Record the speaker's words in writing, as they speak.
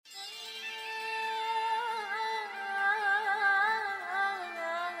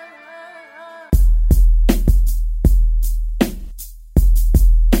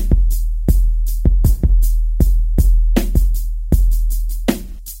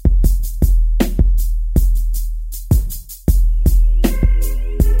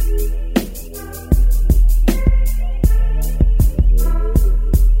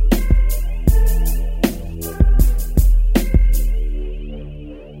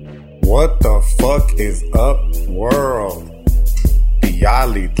What the fuck is up, world?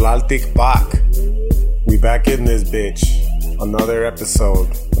 Biali, Tlaltic Bak. We back in this bitch. Another episode,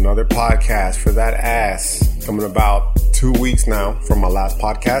 another podcast for that ass. Coming about 2 weeks now from my last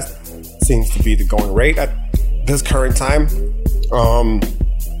podcast. Seems to be the going rate at this current time.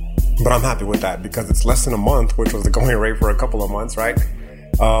 But I'm happy with that because it's less than a month, which was the going rate for a couple of months, right?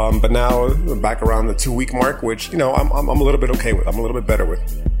 But now we're back around the 2 week mark, which, you know, I'm a little bit okay with. I'm a little bit better with.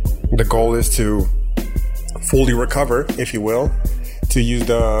 The goal is to fully recover, if you will, to use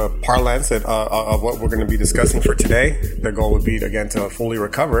the parlance of what we're going to be discussing for today. The goal would be, again, to fully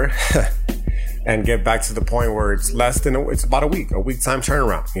recover and get back to the point where it's it's about a week time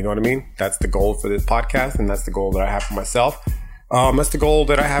turnaround. You know what I mean? That's the goal for this podcast, and that's the goal that I have for myself. That's the goal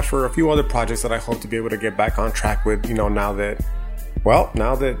that I have for a few other projects that I hope to be able to get back on track with, you know, now that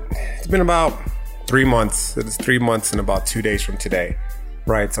it's been about 3 months. It is 3 months and about 2 days from today.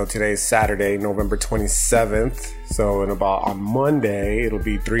 Right, so today is Saturday, November 27th. So on Monday, it'll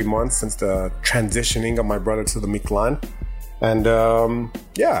be 3 months since the transitioning of my brother to the Miklan. And I'm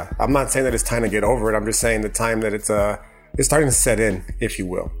not saying that it's time to get over it. I'm just saying the time that it's starting to set in, if you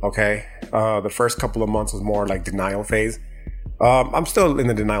will. Okay, the first couple of months was more like denial phase. I'm still in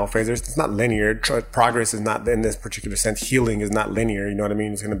the denial phase. It's not linear. Progress is not, in this particular sense, healing is not linear. You know what I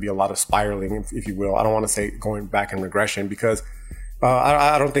mean? It's going to be a lot of spiraling, if you will. I don't want to say going back in regression because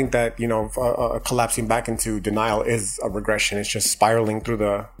I don't think that, you know, collapsing back into denial is a regression. It's just spiraling through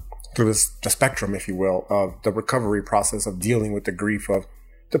the spectrum, if you will, of the recovery process of dealing with the grief of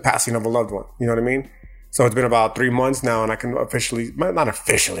the passing of a loved one. You know what I mean? So it's been about 3 months now, and I can not officially,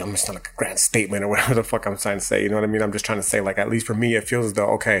 I'm just not like a grand statement or whatever the fuck I'm trying to say. You know what I mean? I'm just trying to say, like, at least for me, it feels as though,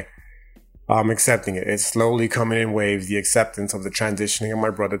 okay, I'm accepting it. It's slowly coming in waves, the acceptance of the transitioning of my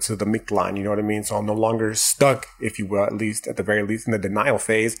brother to the Miklan. You know what I mean? So I'm no longer stuck, if you will, at the very least, in the denial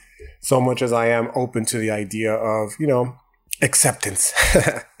phase, so much as I am open to the idea of, you know, acceptance.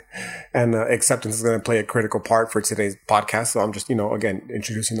 And acceptance is going to play a critical part for today's podcast. So I'm just, you know, again,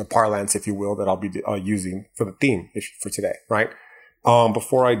 introducing the parlance, if you will, that I'll be using for the theme for today, right?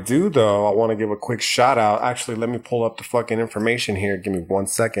 Before I do, though, I want to give a quick shout out. Actually, let me pull up the fucking information here. Give me 1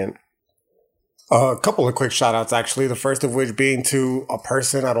 second. A couple of quick shout outs, actually. The first of which being to a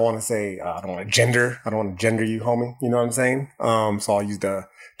person. I don't want to gender you, homie. You know what I'm saying? So I'll use the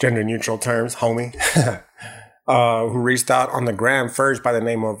gender neutral terms, homie. Who reached out on the gram first by the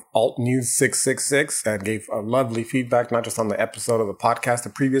name of altnews666 and gave a lovely feedback, not just on the episode of the podcast, the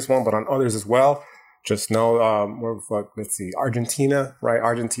previous one, but on others as well. Just know, Argentina, right?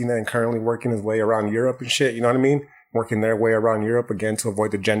 Argentina, and currently working his way around Europe and shit. You know what I mean? Working their way around Europe again to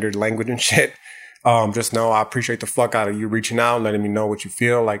avoid the gendered language and shit. Just know I appreciate the fuck out of you reaching out, letting me know what you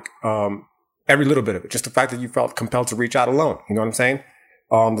feel like. Every little bit of it, just the fact that you felt compelled to reach out alone. You know what I'm saying?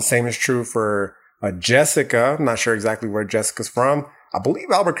 The same is true for Jessica. I'm not sure exactly where Jessica's from. I believe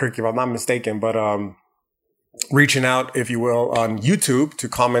Albuquerque, if I'm not mistaken, but reaching out, if you will, on YouTube to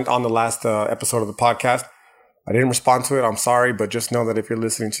comment on the last episode of the podcast. I didn't respond to it. I'm sorry, but just know that if you're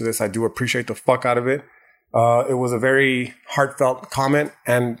listening to this, I do appreciate the fuck out of it. It was a very heartfelt comment,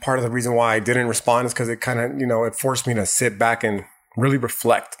 and part of the reason why I didn't respond is because it kind of, you know, it forced me to sit back and really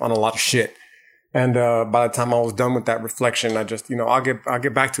reflect on a lot of shit. And by the time I was done with that reflection, I just, you know, I'll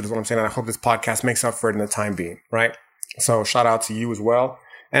get back to this, what I'm saying. And I hope this podcast makes up for it in the time being, right? So shout out to you as well.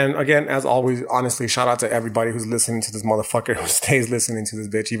 And again, as always, honestly, shout out to everybody who's listening to this motherfucker, who stays listening to this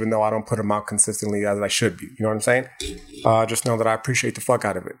bitch, even though I don't put them out consistently as I should be. You know what I'm saying? Just know that I appreciate the fuck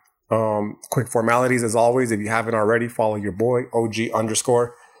out of it. Quick formalities, as always. If you haven't already, follow your boy,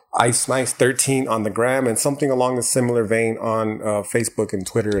 OG_IceNice13 on the gram, and something along the similar vein on Facebook and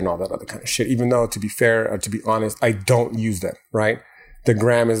Twitter and all that other kind of shit. Even though, to be fair, or to be honest, I don't use them, right? The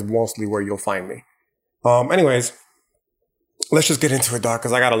gram is mostly where you'll find me. Anyways, let's just get into it, dog,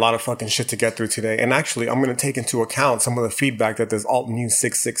 because I got a lot of fucking shit to get through today. And actually, I'm going to take into account some of the feedback that this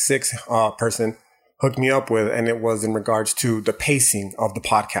altnews666 person hooked me up with, and it was in regards to the pacing of the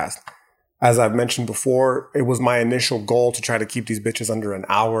podcast. As I've mentioned before, it was my initial goal to try to keep these bitches under an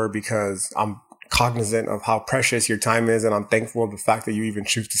hour because I'm cognizant of how precious your time is, and I'm thankful of the fact that you even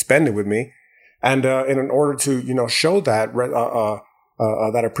choose to spend it with me. And in order to, you know, show that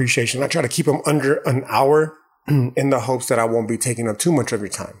that appreciation, I try to keep them under an hour in the hopes that I won't be taking up too much of your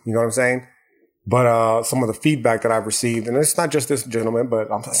time. You know what I'm saying? But some of the feedback that I've received, and it's not just this gentleman,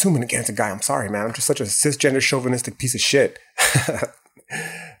 but I'm assuming again it's a guy. I'm sorry, man. I'm just such a cisgender chauvinistic piece of shit.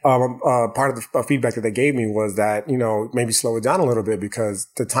 Part of the feedback that they gave me was that, you know, maybe slow it down a little bit because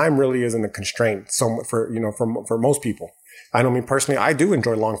the time really isn't a constraint. So for most people, I know me personally, I do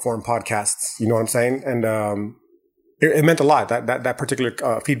enjoy long form podcasts. You know what I'm saying? And it meant a lot. That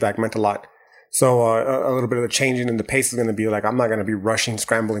particular feedback meant a lot. So a little bit of the changing in the pace is going to be like, I'm not going to be rushing,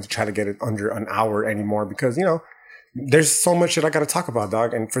 scrambling to try to get it under an hour anymore because, there's so much shit I got to talk about,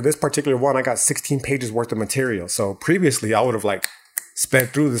 dog. And for this particular one, I got 16 pages worth of material. So previously I would have like sped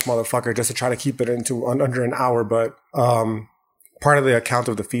through this motherfucker just to try to keep it into under an hour. But part of the account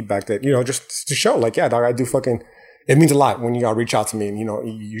of the feedback that, just to show like, yeah, dog, I do fucking, it means a lot when you all reach out to me and,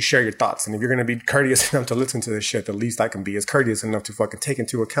 you share your thoughts. And if you're going to be courteous enough to listen to this shit, the least I can be is courteous enough to fucking take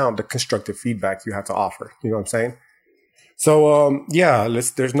into account the constructive feedback you have to offer. You know what I'm saying? So,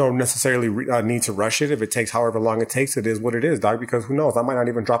 there's no necessarily need to rush it. If it takes however long it takes, it is what it is, dog, because who knows? I might not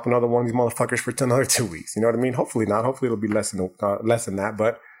even drop another one of these motherfuckers for another 2 weeks. You know what I mean? Hopefully not. Hopefully it'll be less than that,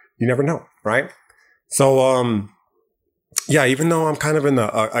 but you never know, right? So, even though I'm kind of in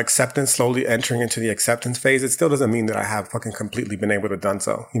the acceptance, slowly entering into the acceptance phase, it still doesn't mean that I have fucking completely been able to done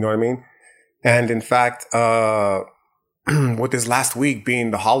so. You know what I mean? And in fact, with this last week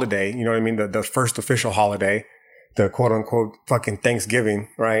being the holiday, you know what I mean? The first official holiday, the quote unquote fucking Thanksgiving,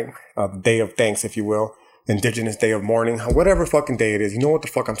 right? Day of thanks, if you will. Indigenous Day of Mourning, whatever fucking day it is. You know what the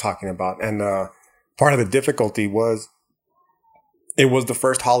fuck I'm talking about. And part of the difficulty was it was the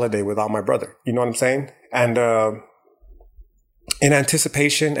first holiday without my brother. You know what I'm saying? And in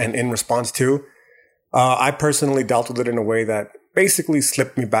anticipation and in response to, I personally dealt with it in a way that basically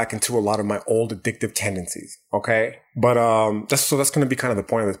slipped me back into a lot of my old addictive tendencies. Okay. But that's going to be kind of the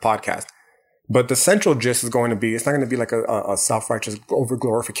point of this podcast. But the central gist is going to be, it's not going to be like a self-righteous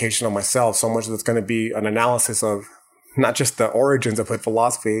over-glorification of myself so much that it's going to be an analysis of not just the origins of hood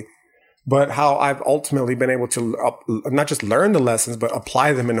philosophy, but how I've ultimately been able to not just learn the lessons, but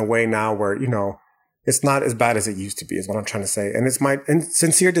apply them in a way now where, it's not as bad as it used to be is what I'm trying to say. And it's my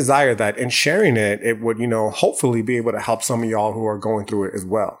sincere desire that in sharing it, it would, hopefully be able to help some of y'all who are going through it as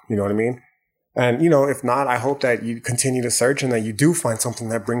well. You know what I mean? And, if not, I hope that you continue to search and that you do find something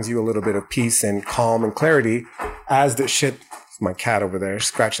that brings you a little bit of peace and calm and clarity as the shit. It's my cat over there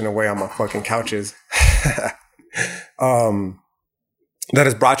scratching away on my fucking couches. That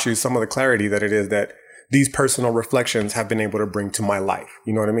has brought you some of the clarity that it is that these personal reflections have been able to bring to my life.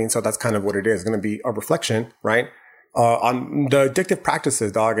 You know what I mean? So that's kind of what it is. It's going to be a reflection, right? On the addictive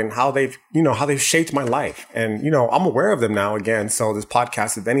practices, dog, and how they've shaped my life. And, I'm aware of them now again. So this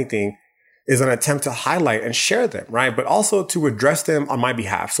podcast, if anything, is an attempt to highlight and share them, right? But also to address them on my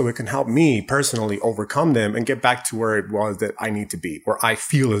behalf so it can help me personally overcome them and get back to where it was that I need to be, where I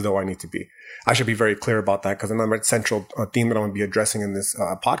feel as though I need to be. I should be very clear about that because another central theme that I'm going to be addressing in this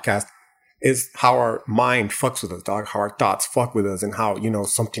podcast is how our mind fucks with us, dog, how our thoughts fuck with us and how,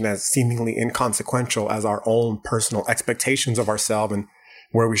 something as seemingly inconsequential as our own personal expectations of ourselves and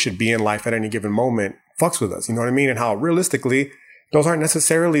where we should be in life at any given moment fucks with us. You know what I mean? And how realistically, those aren't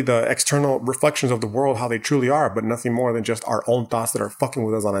necessarily the external reflections of the world, how they truly are, but nothing more than just our own thoughts that are fucking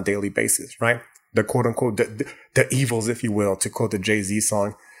with us on a daily basis, right? The quote unquote, the evils, if you will, to quote the Jay-Z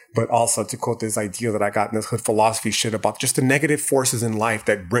song, but also to quote this idea that I got in this hood philosophy shit about just the negative forces in life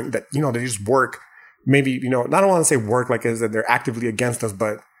that bring that, they just work. Maybe, I don't want to say work like is that they're actively against us,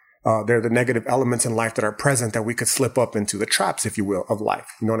 but they're the negative elements in life that are present that we could slip up into the traps, if you will, of life.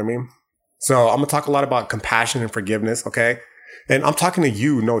 You know what I mean? So I'm going to talk a lot about compassion and forgiveness. Okay. And I'm talking to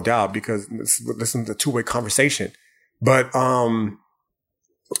you, no doubt, because this is a two-way conversation. But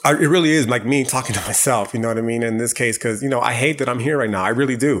it really is like me talking to myself, you know what I mean, in this case, because, I hate that I'm here right now. I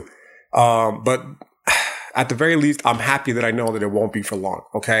really do. But at the very least, I'm happy that I know that it won't be for long,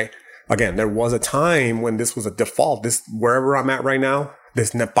 okay? Again, there was a time when this was a default. This, wherever I'm at right now,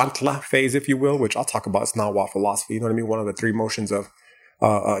 this Nepantla phase, if you will, which I'll talk about, it's Nawa philosophy, you know what I mean? One of the three motions of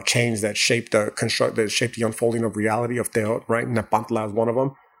change that shaped the unfolding of reality of Teo, right? Nepantla is one of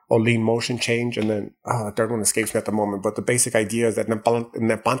them, or lean motion change. And then the third one escapes me at the moment. But the basic idea is that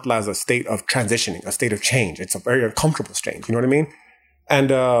Nepantla is a state of transitioning, a state of change. It's a very uncomfortable change. You know what I mean?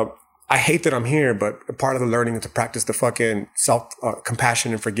 And I hate that I'm here, but part of the learning to practice the fucking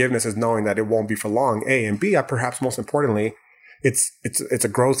self-compassion and forgiveness is knowing that it won't be for long, A. And B, perhaps most importantly, it's a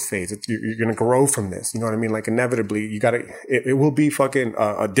growth phase. You're going to grow from this. You know what I mean? Like inevitably, it will be fucking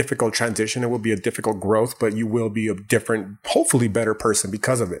a difficult transition. It will be a difficult growth, but you will be a different, hopefully better person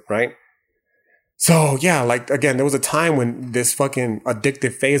because of it. Right. So yeah, like again, there was a time when this fucking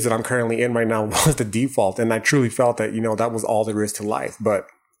addictive phase that I'm currently in right now was the default. And I truly felt that, that was all there is to life. But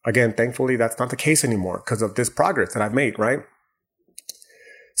again, thankfully, that's not the case anymore because of this progress that I've made. Right.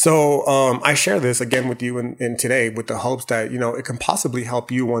 So I share this again with you in today with the hopes that, it can possibly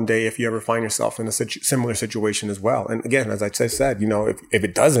help you one day if you ever find yourself in a similar situation as well. And again, as I just said, if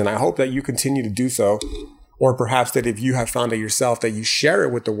it doesn't, I hope that you continue to do so or perhaps that if you have found it yourself, that you share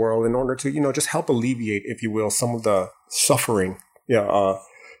it with the world in order to, just help alleviate, if you will, some of the suffering,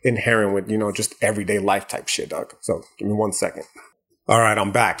 inherent with, just everyday life type shit, dog. So give me 1 second. All right,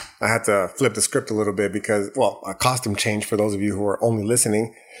 I'm back. I had to flip the script a little bit because, a costume change for those of you who are only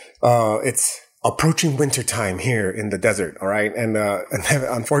listening. It's approaching winter time here in the desert. All right. And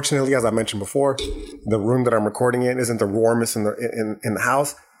unfortunately, as I mentioned before, the room that I'm recording in isn't the warmest in the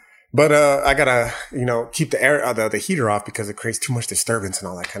house. But I gotta, keep the heater off because it creates too much disturbance and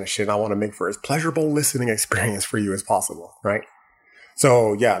all that kind of shit. And I want to make for as pleasurable listening experience for you as possible, right?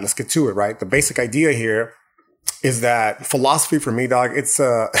 So yeah, let's get to it, right? The basic idea here is that philosophy for me, dog, it's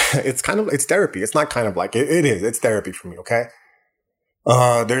therapy. It's not kind of like it is. It's therapy for me, okay?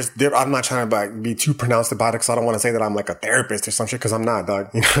 I'm not trying to be too pronounced about it because I don't want to say that I'm like a therapist or some shit because I'm not, dog.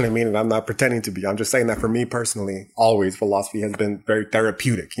 You know what I mean? And I'm not pretending to be. I'm just saying that for me personally, always philosophy has been very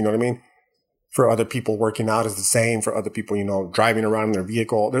therapeutic. You know what I mean? For other people, working out is the same. For other people, driving around in their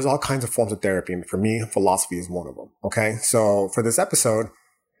vehicle, there's all kinds of forms of therapy. And for me, philosophy is one of them. Okay. So for this episode,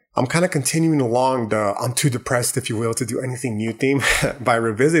 I'm kind of continuing along the I'm too depressed, if you will, to do anything new theme by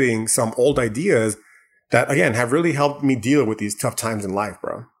revisiting some old ideas that, again, have really helped me deal with these tough times in life,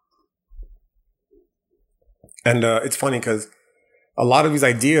 bro. And it's funny because a lot of these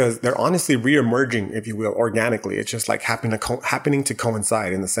ideas, they're honestly reemerging, if you will, organically. It's just like happening to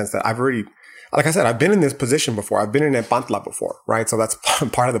coincide in the sense that like I said, I've been in this position before. I've been in Nepantla before, right? So that's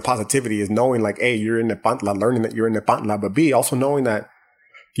part of the positivity is knowing like, A, you're in Nepantla, learning that you're in Nepantla, but B, also knowing that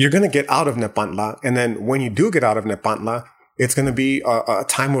you're going to get out of Nepantla. And then when you do get out of Nepantla, it's going to be a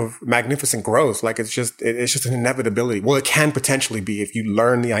time of magnificent growth. Like it's just an inevitability. Well, it can potentially be if you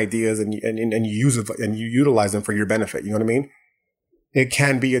learn the ideas and you use it and you utilize them for your benefit. You know what I mean? It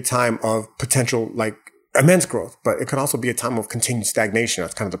can be a time of potential, like immense growth, but it can also be a time of continued stagnation.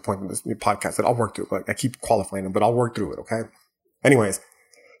 That's kind of the point of this new podcast that I'll work through. Like I keep qualifying them, but I'll work through it. Okay. Anyways.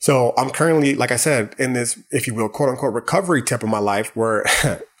 So I'm currently, like I said, in this, if you will, quote unquote, recovery tip of my life where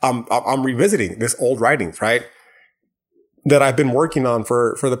I'm revisiting this old writings, right? That I've been working on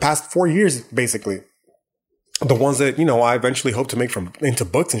for the past 4 years, basically. The ones that, I eventually hope to make into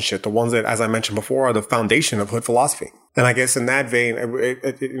books and shit. The ones that, as I mentioned before, are the foundation of hood philosophy. And I guess in that vein,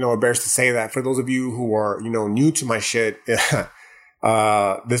 it bears to say that for those of you who are, new to my shit,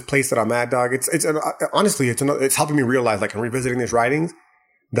 this place that I'm at, dog, honestly, it's helping me realize, like, in revisiting these writings,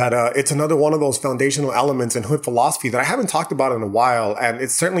 that it's another one of those foundational elements in hood philosophy that I haven't talked about in a while. And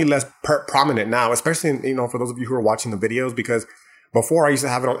it's certainly less prominent now, especially, for those of you who are watching the videos, because before I used to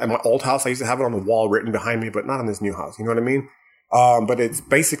have it at my old house, I used to have it on the wall written behind me, but not in this new house. You know what I mean? But it's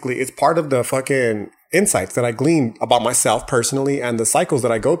part of the fucking insights that I gleaned about myself personally and the cycles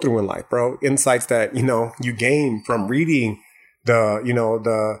that I go through in life, bro. Insights that, you gain from reading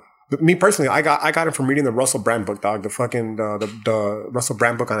me personally, I got it from reading the Russell Brand book, dog. The Russell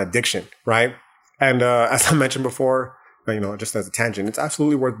Brand book on addiction, right? And as I mentioned before, just as a tangent, it's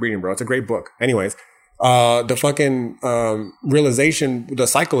absolutely worth reading, bro. It's a great book. Anyways, the fucking realization, the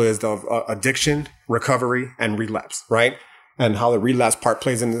cycle is of addiction, recovery, and relapse, right? And how the relapse part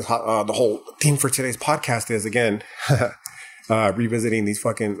plays in this, the whole theme for today's podcast is, again, revisiting these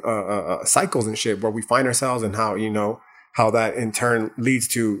fucking cycles and shit where we find ourselves and how that in turn leads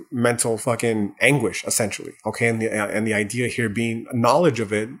to mental fucking anguish, essentially. Okay. And the idea here being knowledge of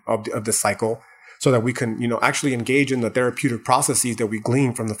the cycle so that we can, actually engage in the therapeutic processes that we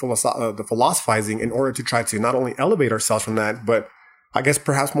glean from the philosophizing in order to try to not only elevate ourselves from that, but I guess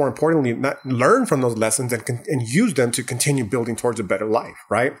perhaps more importantly, learn from those lessons and use them to continue building towards a better life.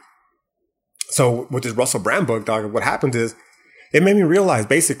 Right. So with this Russell Brand book, dog, what happens is, it made me realize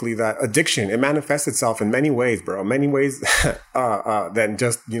basically that addiction, it manifests itself in many ways, bro. Many ways than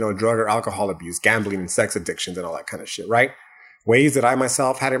just, drug or alcohol abuse, gambling and sex addictions and all that kind of shit, right? Ways that I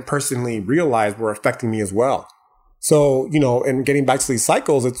myself hadn't personally realized were affecting me as well. So, and getting back to these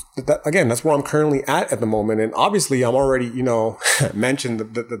cycles, that's where I'm currently at the moment. And obviously I'm already, mentioned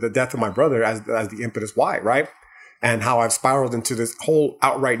the death of my brother as the impetus why, right? And how I've spiraled into this whole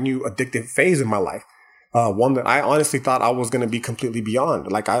outright new addictive phase in my life. One that I honestly thought I was going to be completely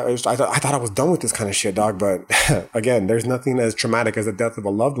beyond. Like I thought I was done with this kind of shit, dog. But again, there's nothing as traumatic as the death of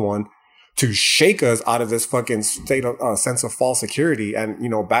a loved one to shake us out of this fucking state of sense of false security and,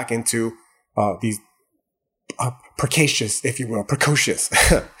 back into these precocious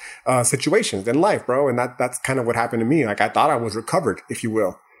situations in life, bro. And that's kind of what happened to me. Like I thought I was recovered, if you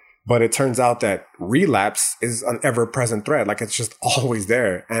will. But it turns out that relapse is an ever-present threat. Like it's just always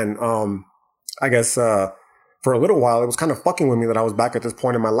there. And I guess for a little while, it was kind of fucking with me that I was back at this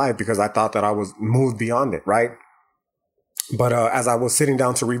point in my life because I thought that I was moved beyond it, right? But as I was sitting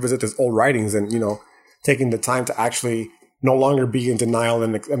down to revisit this old writings and, taking the time to actually no longer be in denial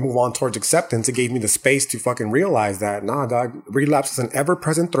and move on towards acceptance, it gave me the space to fucking realize that, nah, dog, relapse is an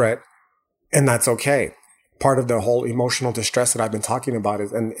ever-present threat, and that's okay. Part of the whole emotional distress that I've been talking about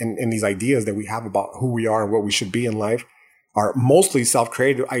is, and these ideas that we have about who we are and what we should be in life are mostly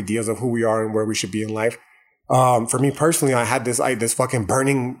self-created ideas of who we are and where we should be in life. For me personally, I had this fucking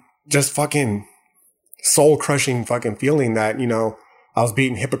burning, just fucking soul-crushing fucking feeling that, you know, I was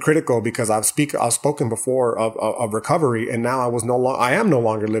being hypocritical because I've spoken before of recovery, and now I am no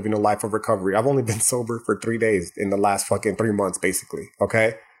longer living a life of recovery. I've only been sober for 3 days in the last fucking 3 months, basically.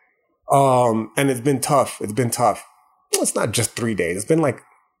 Okay. And it's been tough. It's been tough. Well, it's not just 3 days. It's been like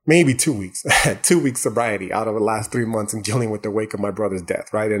maybe 2 weeks, 2 weeks sobriety out of the last 3 months and dealing with the wake of my brother's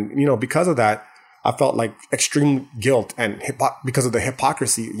death. Right. And, you know, because of that, I felt like extreme guilt and because of the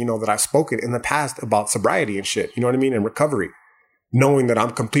hypocrisy, you know, that I've spoken in the past about sobriety and shit, you know what I mean? And recovery, knowing that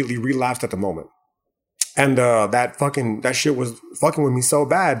I'm completely relapsed at the moment. And, that shit was fucking with me so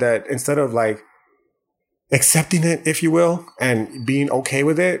bad that instead of like accepting it, if you will, and being okay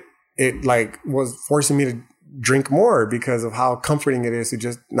with it, it like was forcing me to drink more because of how comforting it is to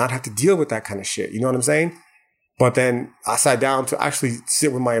just not have to deal with that kind of shit. You know what I'm saying? But then I sat down to actually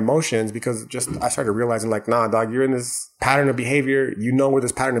sit with my emotions because I started realizing like, nah, dog, you're in this pattern of behavior. You know where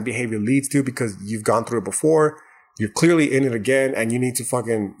this pattern of behavior leads to because you've gone through it before. You're clearly in it again, and you need to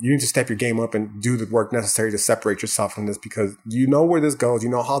step your game up and do the work necessary to separate yourself from this because you know where this goes. You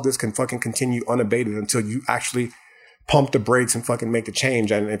know how this can fucking continue unabated until you actually pump the brakes and fucking make the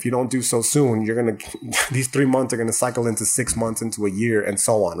change. And if you don't do so soon, these 3 months are going to cycle into 6 months, into a year, and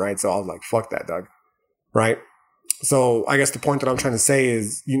so on. Right. So I was like, fuck that, dog. Right. So I guess the point that I'm trying to say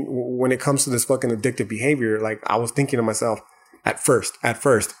is when it comes to this fucking addictive behavior, like I was thinking to myself at first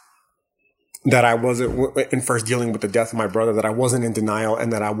that I wasn't in first dealing with the death of my brother, that I wasn't in denial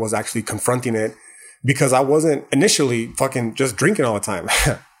and that I was actually confronting it because I wasn't initially fucking just drinking all the time.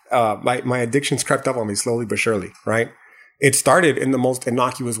 My addictions crept up on me slowly but surely, right? It started in the most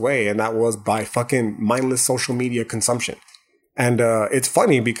innocuous way, and that was by fucking mindless social media consumption. And it's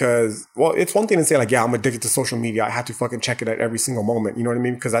funny because, well, it's one thing to say like, yeah, I'm addicted to social media. I have to fucking check it at every single moment. You know what I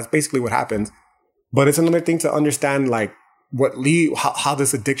mean? Because that's basically what happens. But it's another thing to understand like how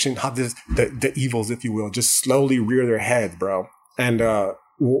this addiction, the evils, if you will, just slowly rear their head, bro. And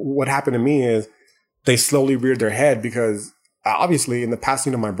what happened to me is they slowly reared their head because obviously in the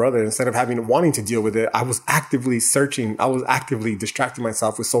passing of my brother, instead of wanting to deal with it, I was actively distracting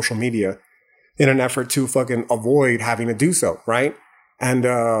myself with social media in an effort to fucking avoid having to do so. Right. And,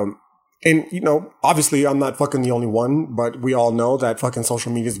 you know, obviously I'm not fucking the only one, but we all know that fucking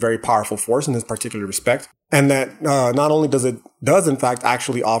social media is a very powerful force in this particular respect. And that, not only does in fact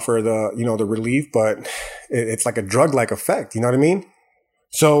actually offer the relief, but it's like a drug-like effect. You know what I mean?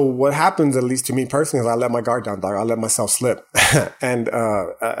 So what happens, at least to me personally, is I let my guard down, dog. I let myself slip. And,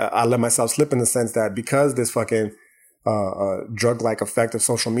 I let myself slip in the sense that because this fucking, drug-like effect of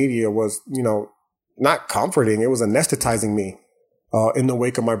social media was, you know, not comforting. It was anesthetizing me, in the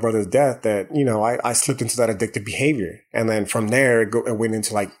wake of my brother's death that, you know, I slipped into that addictive behavior. And then from there, it went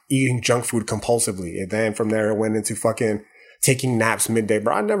into like eating junk food compulsively. And then from there, it went into fucking taking naps midday.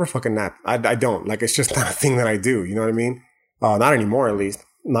 Bro, I never fucking nap. I don't. Like, it's just not a thing that I do. You know what I mean? Not anymore, at least.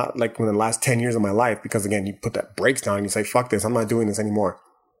 Not like within the last 10 years of my life. Because again, you put that brakes down and you say, fuck this. I'm not doing this anymore.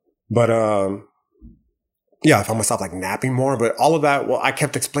 But, yeah, I found myself like napping more, but all of that, well, I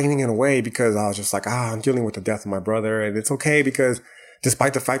kept explaining it away because I was just like, I'm dealing with the death of my brother and it's okay because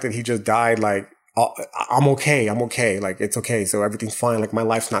despite the fact that he just died, like, I'm okay. Like, it's okay. So everything's fine. Like, my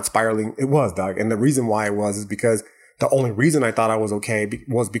life's not spiraling. It was, dog. And the reason why it was is because the only reason I thought I was okay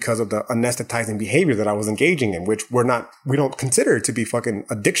was because of the anesthetizing behavior that I was engaging in, which we don't consider to be fucking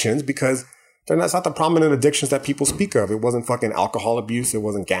addictions because that's not the prominent addictions that people speak of. It wasn't fucking alcohol abuse. It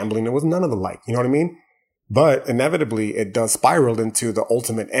wasn't gambling. It was none of the like. You know what I mean? But inevitably, it does spiral into the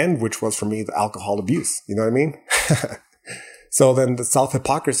ultimate end, which was for me, the alcohol abuse. You know what I mean? So then the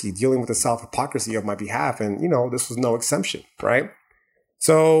self-hypocrisy, dealing with the self-hypocrisy of my behalf. And, you know, this was no exception, right?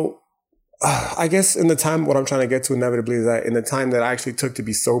 So I guess in the time, what I'm trying to get to inevitably is that in the time that I actually took to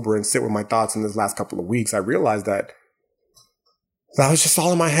be sober and sit with my thoughts in this last couple of weeks, I realized that was just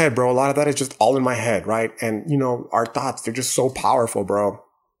all in my head, bro. A lot of that is just all in my head, right? And, you know, our thoughts, they're just so powerful, bro.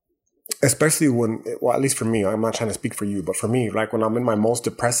 Especially when, well, at least for me, I'm not trying to speak for you, but for me, like when I'm in my most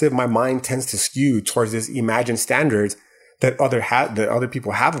depressive, my mind tends to skew towards this imagined standards that other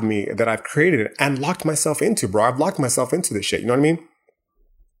people have of me that I've created and locked myself into, bro. I've locked myself into this shit. You know what I mean?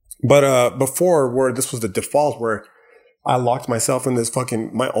 But, before where this was the default where, I locked myself in this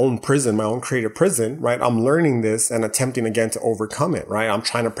fucking, my own prison, my own creative prison, right? I'm learning this and attempting again to overcome it, right? I'm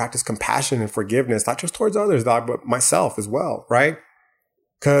trying to practice compassion and forgiveness, not just towards others, dog, but myself as well, right?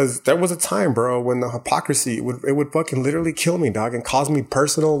 Because there was a time, bro, when the hypocrisy, it would fucking literally kill me, dog, and cause me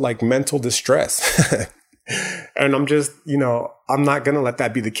personal, like, mental distress. And I'm just, I'm not going to let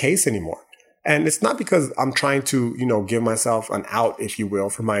that be the case anymore. And it's not because I'm trying to, give myself an out, if you will,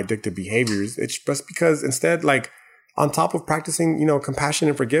 for my addictive behaviors. It's just because instead, like, on top of practicing, compassion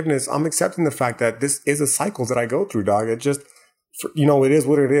and forgiveness, I'm accepting the fact that this is a cycle that I go through, dog. It just, it is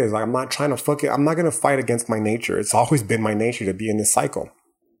what it is. Like, I'm not trying to I'm not going to fight against my nature. It's always been my nature to be in this cycle.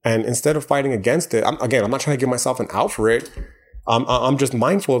 And instead of fighting against it, I'm not trying to give myself an out for it. I'm just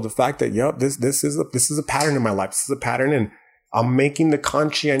mindful of the fact that, this is a pattern in my life. This is a pattern, and I'm making the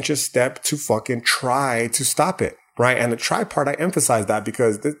conscientious step to fucking try to stop it, right? And the try part, I emphasize that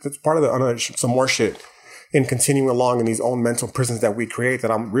because that's part of some more shit in continuing along in these own mental prisons that we create, that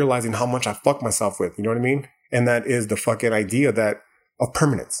I'm realizing how much I fuck myself with. You know what I mean? And that is the fucking idea of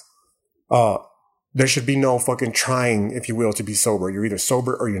permanence. There should be no fucking trying, if you will, to be sober. You're either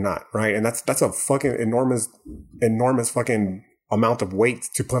sober or you're not, right? And that's a fucking enormous fucking amount of weight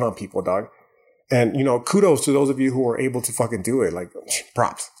to put on people, dog. And, kudos to those of you who are able to fucking do it. Like,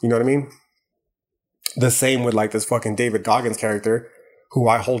 props. You know what I mean? The same with, like, this fucking David Goggins character, who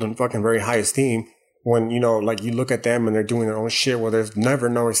I hold in fucking very high esteem. When, like, you look at them and they're doing their own shit where there's never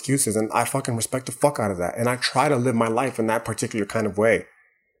no excuses. And I fucking respect the fuck out of that. And I try to live my life in that particular kind of way.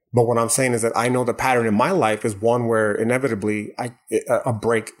 But what I'm saying is that I know the pattern in my life is one where inevitably a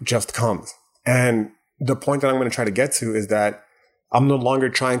break just comes. And the point that I'm going to try to get to is that I'm no longer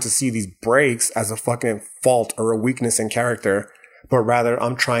trying to see these breaks as a fucking fault or a weakness in character, but rather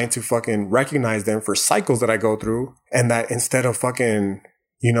I'm trying to fucking recognize them for cycles that I go through. And that instead of fucking,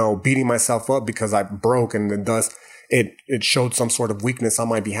 beating myself up because I broke and thus it showed some sort of weakness on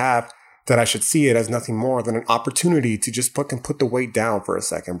my behalf, that I should see it as nothing more than an opportunity to just fucking put the weight down for a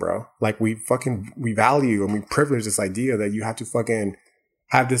second, bro. Like, we value and we privilege this idea that you have to fucking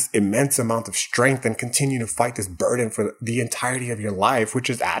have this immense amount of strength and continue to fight this burden for the entirety of your life, which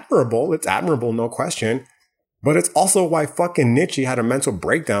is admirable. It's admirable, no question. But it's also why fucking Nietzsche had a mental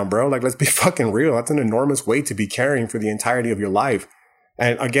breakdown, bro. Like, let's be fucking real. That's an enormous weight to be carrying for the entirety of your life.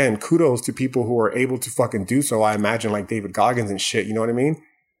 And again, kudos to people who are able to fucking do so. I imagine, like, David Goggins and shit, you know what I mean?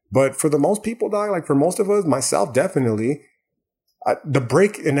 But for the most people, dog, like for most of us, myself, definitely, the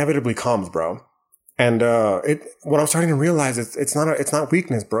break inevitably comes, bro. And what I'm starting to realize is it's not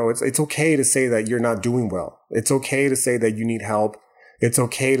weakness, bro. It's okay to say that you're not doing well. It's okay to say that you need help. It's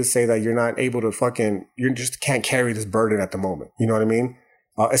okay to say that you're not able to you just can't carry this burden at the moment. You know what I mean?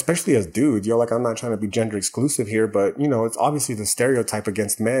 Especially as dudes, like, I'm not trying to be gender exclusive here, but it's obviously the stereotype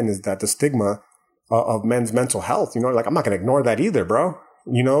against men is that the stigma of men's mental health. Like, I'm not gonna ignore that either, bro.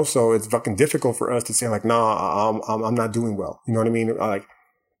 So it's fucking difficult for us to say, like, nah, I'm not doing well. You know what I mean? Like,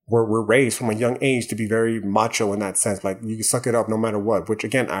 we're raised from a young age to be very macho in that sense. Like, you can suck it up no matter what, which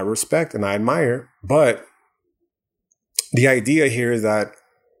again, I respect and I admire. But the idea here is that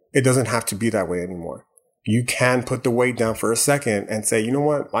it doesn't have to be that way anymore. You can put the weight down for a second and say, you know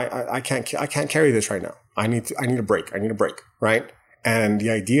what? I can't carry this right now. I need a break. I need a break. Right. And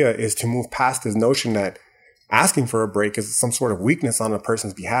the idea is to move past this notion that asking for a break is some sort of weakness on a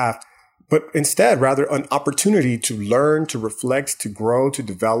person's behalf, but instead rather an opportunity to learn, to reflect, to grow, to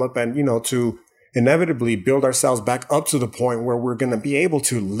develop, and, to inevitably build ourselves back up to the point where we're going to be able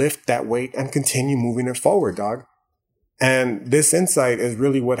to lift that weight and continue moving it forward, dog. And this insight is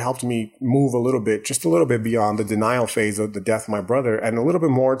really what helped me move just a little bit beyond the denial phase of the death of my brother and a little bit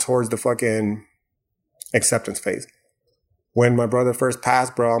more towards the fucking acceptance phase. When my brother first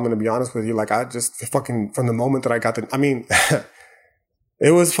passed, bro, I'm going to be honest with you. Like, I just fucking, from the moment that I got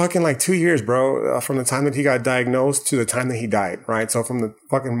it was fucking like 2 years, bro, from the time that he got diagnosed to the time that he died, right? So from the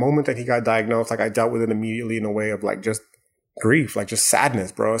fucking moment that he got diagnosed, like, I dealt with it immediately in a way of, like, just grief, like, just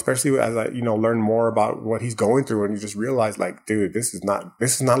sadness, bro. Especially as I, learn more about what he's going through, and you just realize, like, dude, this is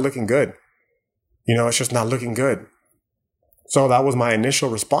not looking good. It's just not looking good. So that was my initial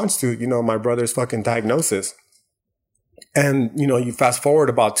response to, my brother's fucking diagnosis. And, you fast forward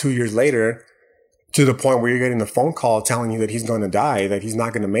about 2 years later to the point where you're getting the phone call telling you that he's going to die, that he's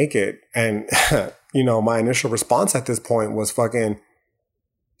not going to make it. And, my initial response at this point was fucking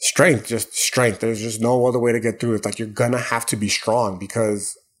strength, just strength. There's just no other way to get through it. It's like, you're going to have to be strong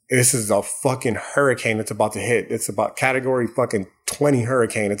because this is a fucking hurricane that's about to hit. It's about category fucking 20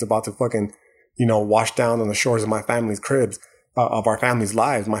 hurricane. It's about to fucking, wash down on the shores of my family's cribs, of our family's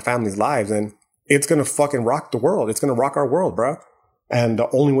lives, my family's lives. And it's going to fucking rock the world. It's going to rock our world, bro. And the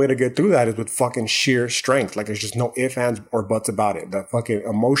only way to get through that is with fucking sheer strength. Like, there's just no ifs, ands, or buts about it. The fucking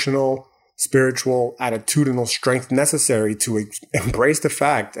emotional, spiritual, attitudinal strength necessary to embrace the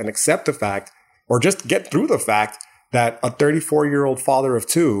fact and accept the fact, or just get through the fact that a 34-year-old father of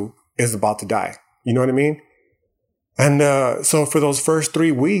two is about to die. You know what I mean? And so for those first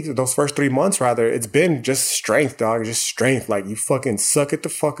 3 months, it's been just strength, dog. Just strength. Like, you fucking suck it the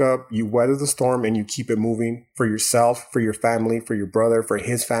fuck up. You weather the storm and you keep it moving for yourself, for your family, for your brother, for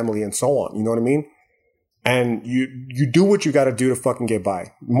his family, and so on. You know what I mean? And you do what you got to do to fucking get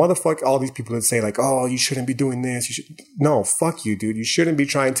by. Motherfuck all these people that say like, oh, you shouldn't be doing this. No, fuck you, dude. You shouldn't be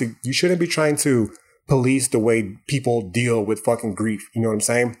trying to police the way people deal with fucking grief. You know what I'm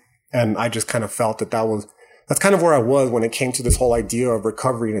saying? And I just kind of felt that's kind of where I was when it came to this whole idea of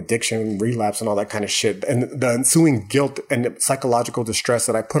recovery and addiction and relapse and all that kind of shit. And the ensuing guilt and psychological distress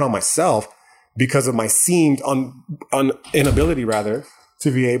that I put on myself because of my seemed inability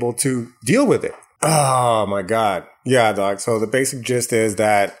to be able to deal with it. Oh my God. Yeah, dog. So the basic gist is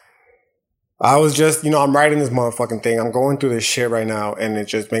that I was just, I'm writing this motherfucking thing. I'm going through this shit right now. And it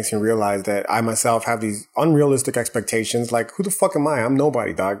just makes me realize that I myself have these unrealistic expectations. Like, who the fuck am I? I'm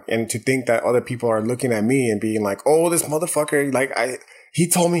nobody, dog. And to think that other people are looking at me and being like, oh, this motherfucker, like, he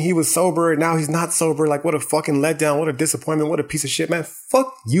told me he was sober and now he's not sober. Like, what a fucking letdown. What a disappointment. What a piece of shit, man.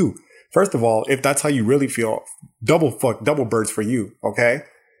 Fuck you. First of all, if that's how you really feel, double birds for you. Okay.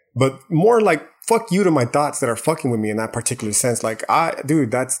 But more like, fuck you to my thoughts that are fucking with me in that particular sense. Like, I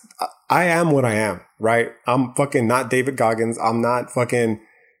am what I am, right? I'm fucking not David Goggins. I'm not fucking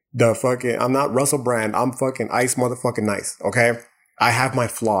I'm not Russell Brand. I'm fucking ice motherfucking nice. Okay. I have my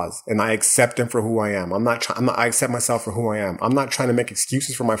flaws and I accept them for who I am. I accept myself for who I am. I'm not trying to make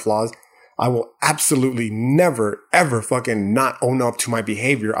excuses for my flaws. I will absolutely never, ever fucking not own up to my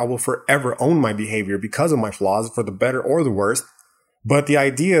behavior. I will forever own my behavior because of my flaws, for the better or the worse. But the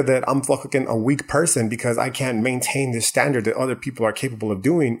idea that I'm fucking a weak person because I can't maintain this standard that other people are capable of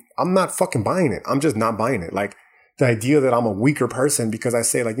doing, I'm not fucking buying it. I'm just not buying it. Like, the idea that I'm a weaker person because I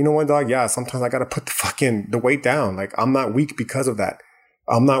say like, you know what, dog? Yeah, sometimes I got to put the weight down. Like, I'm not weak because of that.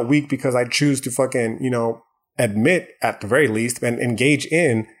 I'm not weak because I choose to fucking, admit at the very least and engage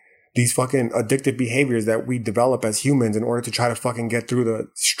in these fucking addictive behaviors that we develop as humans in order to try to fucking get through the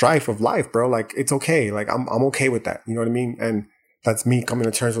strife of life, bro. Like, it's okay. Like, I'm okay with that. You know what I mean? And that's me coming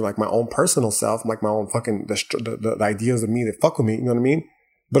to terms with like my own personal self, like my own fucking, the ideas of me that fuck with me. You know what I mean?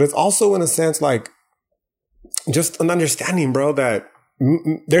 But it's also in a sense like just an understanding, bro, that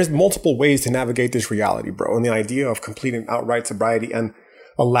there's multiple ways to navigate this reality, bro. And the idea of complete and outright sobriety and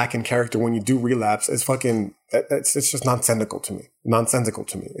a lack in character when you do relapse is fucking, it's just nonsensical to me.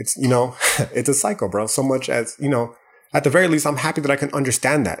 It's, it's a cycle, bro. So much as, at the very least, I'm happy that I can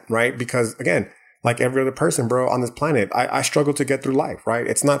understand that, right? Because again, like every other person, bro, on this planet, I struggle to get through life, right?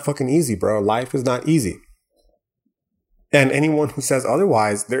 It's not fucking easy, bro. Life is not easy. And anyone who says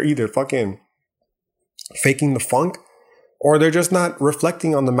otherwise, they're either fucking faking the funk or they're just not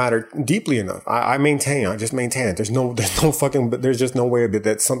reflecting on the matter deeply enough. I just maintain it. There's just no way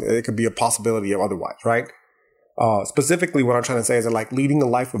that it could be a possibility of otherwise, right? Specifically, what I'm trying to say is that like leading a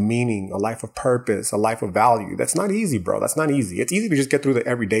life of meaning, a life of purpose, a life of value. That's not easy, bro. That's not easy. It's easy to just get through the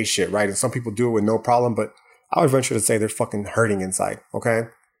everyday shit, right? And some people do it with no problem, but I would venture to say they're fucking hurting inside. Okay.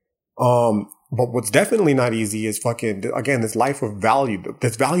 But what's definitely not easy is fucking, again, this life of value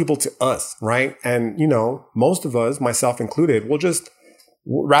that's valuable to us, right? And, most of us, myself included, will just,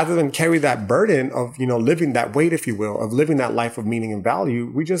 rather than carry that burden of, living that weight, if you will, of living that life of meaning and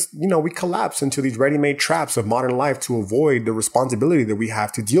value, we just, we collapse into these ready-made traps of modern life to avoid the responsibility that we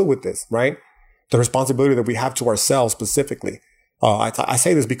have to deal with this, right? The responsibility that we have to ourselves specifically. I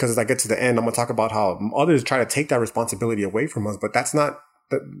say this because as I get to the end, I'm going to talk about how others try to take that responsibility away from us, but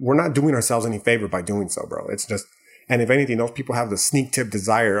we're not doing ourselves any favor by doing so, bro. It's just, and if anything, those people have the sneak tip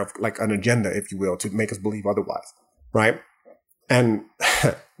desire of like an agenda, if you will, to make us believe otherwise, right? And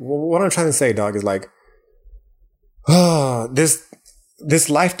what I'm trying to say, dog, is like, this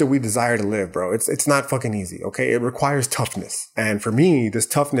life that we desire to live, bro, it's not fucking easy. Okay. It requires toughness. And for me, this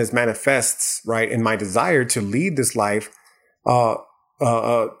toughness manifests, right, in my desire to lead this life, in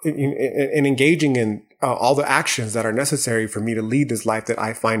engaging in all the actions that are necessary for me to lead this life that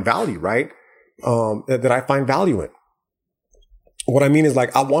I find value, right? That I find value in. What I mean is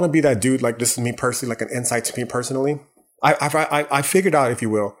like, I want to be that dude. Like, this is me personally, like an insight to me personally. I figured out, if you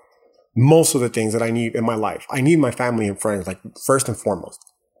will, most of the things that I need in my life. I need my family and friends, like first and foremost.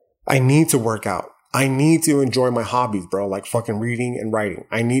 I need to work out. I need to enjoy my hobbies, bro, like fucking reading and writing.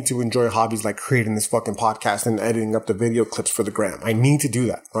 I need to enjoy hobbies like creating this fucking podcast and editing up the video clips for the gram. I need to do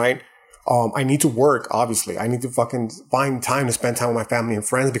that, right? I need to work, obviously. I need to fucking find time to spend time with my family and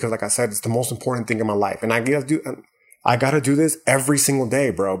friends because, like I said, it's the most important thing in my life. And I gotta do this every single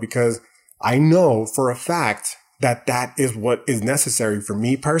day, bro, because I know for a fact that that is what is necessary for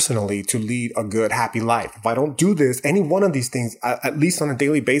me personally to lead a good, happy life. If I don't do this, any one of these things, at least on a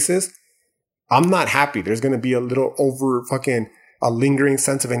daily basis, I'm not happy. There's going to be a little a lingering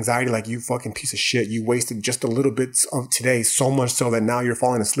sense of anxiety, like, you fucking piece of shit. You wasted just a little bit of today, so much so that now you're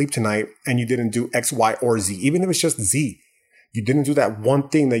falling asleep tonight and you didn't do X, Y, or Z. Even if it's just Z, you didn't do that one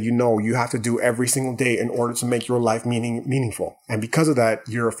thing that you know you have to do every single day in order to make your life meaningful. And because of that,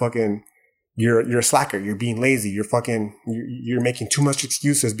 you're a slacker. You're being lazy. You're making too much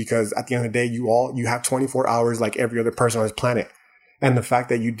excuses because at the end of the day, you have 24 hours like every other person on this planet. And the fact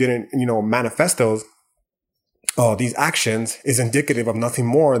that you didn't, manifest these actions is indicative of nothing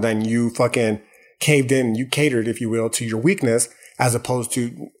more than you fucking caved in. You catered, if you will, to your weakness, as opposed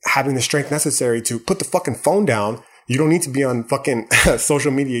to having the strength necessary to put the fucking phone down. You don't need to be on fucking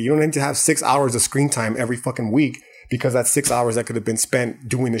social media. You don't need to have 6 hours of screen time every fucking week, because that's 6 hours that could have been spent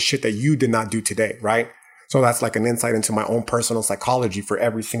doing the shit that you did not do today, right? So that's like an insight into my own personal psychology for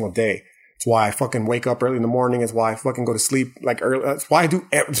every single day. It's why I fucking wake up early in the morning. It's why I fucking go to sleep like early. That's why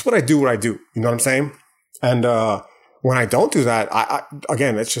it's what I do. You know what I'm saying? And when I don't do that,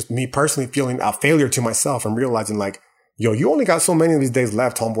 again, it's just me personally feeling a failure to myself and realizing like, yo, you only got so many of these days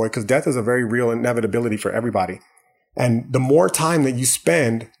left, homeboy, because death is a very real inevitability for everybody. And the more time that you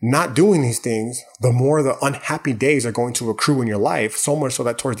spend not doing these things, the more the unhappy days are going to accrue in your life. So much so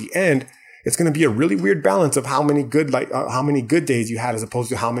that towards the end, it's going to be a really weird balance of how many good days you had as opposed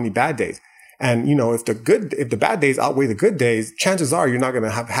to how many bad days. And if the bad days outweigh the good days, chances are you're not going to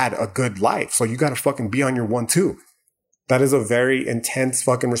have had a good life. So you got to fucking be on your 1-2. That is a very intense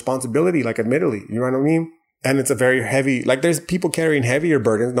fucking responsibility. Like, admittedly, you know what I mean? And it's a very heavy, like, there's people carrying heavier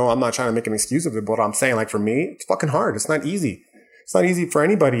burdens. No, I'm not trying to make an excuse of it, but I'm saying, like, for me, it's fucking hard. It's not easy. It's not easy for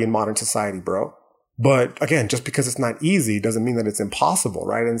anybody in modern society, bro. But again, just because it's not easy doesn't mean that it's impossible,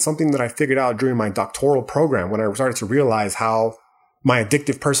 right? And something that I figured out during my doctoral program, when I started to realize how my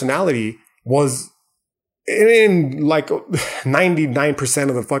addictive personality was in like 99%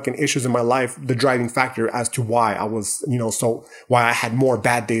 of the fucking issues in my life, the driving factor as to why I was, why I had more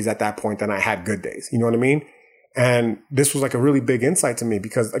bad days at that point than I had good days. You know what I mean? And this was like a really big insight to me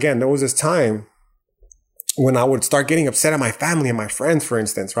because, again, there was this time when I would start getting upset at my family and my friends, for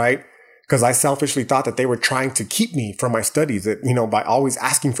instance, right? Because I selfishly thought that they were trying to keep me from my studies, by always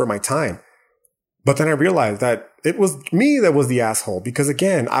asking for my time. But then I realized that it was me that was the asshole because,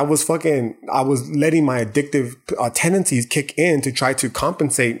 again, I was letting my addictive tendencies kick in to try to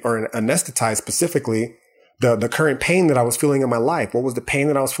compensate or anesthetize specifically the current pain that I was feeling in my life. What was the pain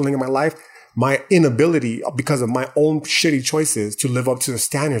that I was feeling in my life? My inability, because of my own shitty choices, to live up to the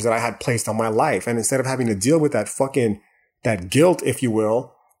standards that I had placed on my life. And instead of having to deal with that guilt, if you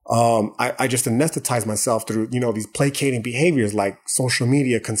will, I just anesthetized myself through, these placating behaviors like social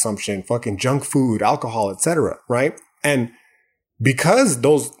media consumption, fucking junk food, alcohol, etc. Right? And because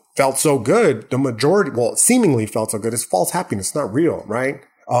those felt so good, the majority, seemingly felt so good. It's false happiness. It's not real, right?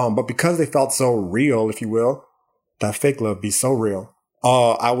 But because they felt so real, if you will, that fake love be so real.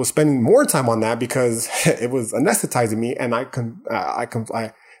 I was spending more time on that because it was anesthetizing me, and I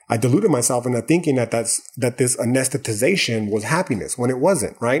deluded myself into thinking that this anesthetization was happiness when it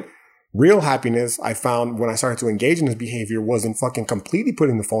wasn't, right? Real happiness, I found when I started to engage in this behavior, wasn't fucking completely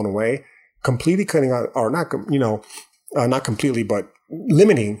putting the phone away, completely cutting out, or not, not completely, but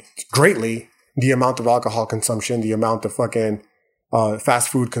limiting greatly the amount of alcohol consumption, the amount of fucking fast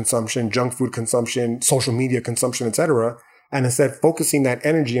food consumption, junk food consumption, social media consumption, etc. And instead focusing that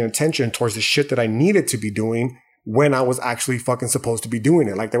energy and attention towards the shit that I needed to be doing when I was actually fucking supposed to be doing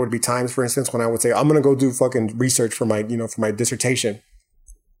it. Like, there would be times, for instance, when I would say, I'm going to go do fucking research for my, for my dissertation.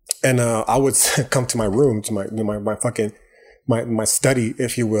 And, I would come to my room, to my fucking, my study,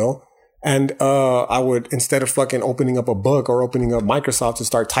 if you will. And, I would, instead of fucking opening up a book or opening up Microsoft to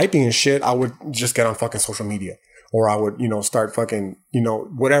start typing and shit, I would just get on fucking social media. Or I would, start fucking,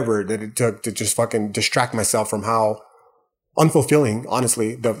 whatever that it took to just fucking distract myself from how unfulfilling,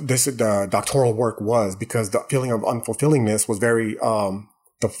 honestly, the doctoral work was, because the feeling of unfulfillingness was very, to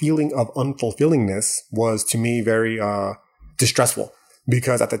me very distressful,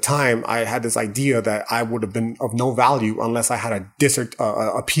 because at the time I had this idea that I would have been of no value unless I had a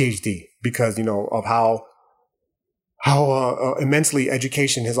PhD, because of how immensely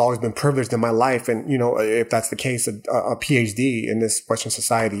education has always been privileged in my life. And, if that's the case, a PhD in this Western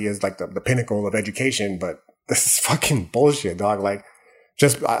society is like the pinnacle of education. But this is fucking bullshit, dog. Like,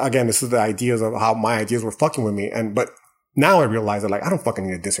 just, again, this is the ideas of how my ideas were fucking with me. But Now I realize that like, I don't fucking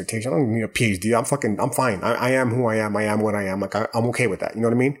need a dissertation. I don't need a PhD. I'm fine. I am who I am. I am what I am. Like, I'm okay with that. You know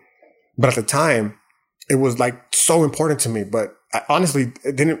what I mean? But at the time, it was like so important to me. But honestly,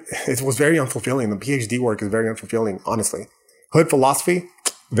 it was very unfulfilling. The PhD work is very unfulfilling, honestly. Hood philosophy,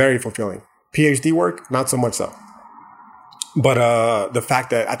 very fulfilling. PhD work, not so much so. But the fact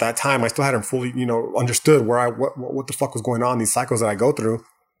that at that time I still hadn't fully, understood what the fuck was going on, these cycles that I go through,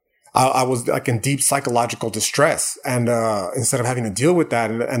 I was like in deep psychological distress. And instead of having to deal with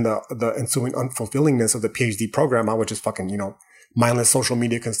that and the ensuing unfulfillingness of the PhD program, I would just fucking, mindless social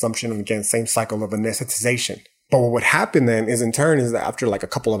media consumption, and again, same cycle of anesthetization. But what would happen then is in turn is that after like a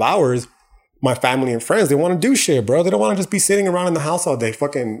couple of hours, my family and friends, they want to do shit, bro. They don't want to just be sitting around in the house all day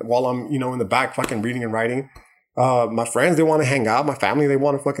fucking while I'm, in the back fucking reading and writing. My friends, they want to hang out. My family, they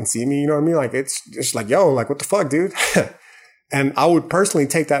want to fucking see me. You know what I mean? Like, it's just like, yo, like, what the fuck, dude? And I would personally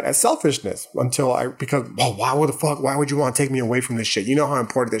take that as selfishness because why would you want to take me away from this shit? You know how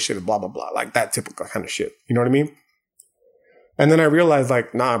important this shit is, blah, blah, blah. Like that typical kind of shit. You know what I mean? And then I realized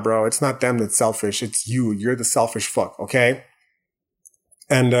like, nah, bro, it's not them that's selfish. It's you. You're the selfish fuck. Okay.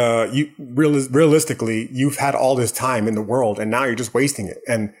 And, realistically, you've had all this time in the world and now you're just wasting it.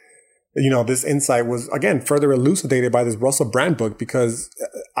 And, this insight was, again, further elucidated by this Russell Brand book because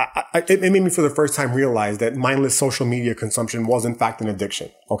it made me for the first time realize that mindless social media consumption was in fact an addiction.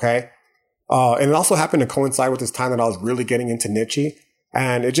 Okay. And it also happened to coincide with this time that I was really getting into Nietzsche.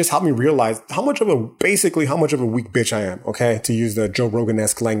 And it just helped me realize how much of a weak bitch I am. Okay. To use the Joe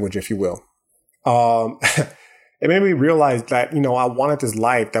Rogan-esque language, if you will. It made me realize that, I wanted this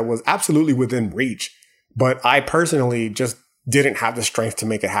life that was absolutely within reach, but I personally just didn't have the strength to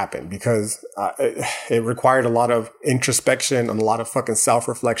make it happen because it required a lot of introspection and a lot of fucking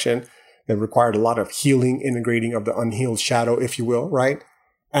self-reflection. It required a lot of healing, integrating of the unhealed shadow, if you will, right?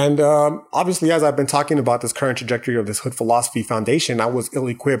 And obviously, as I've been talking about this current trajectory of this hood philosophy foundation, I was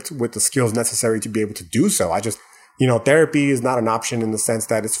ill-equipped with the skills necessary to be able to do so. I just, therapy is not an option in the sense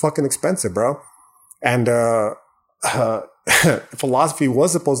that it's fucking expensive, bro. And philosophy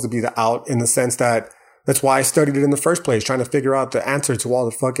was supposed to be the out in the sense that that's why I studied it in the first place, trying to figure out the answer to all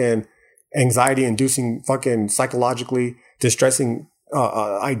the fucking anxiety-inducing, fucking psychologically distressing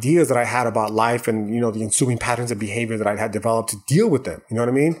ideas that I had about life and, the ensuing patterns of behavior that I had developed to deal with them. You know what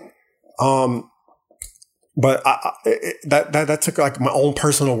I mean? But that took like my own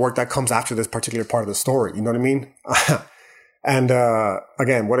personal work that comes after this particular part of the story. You know what I mean? And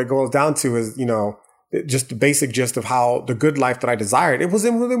again, what it goes down to is, just the basic gist of how the good life that I desired, it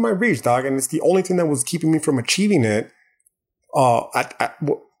wasn't within my reach, dog. And it's the only thing that was keeping me from achieving it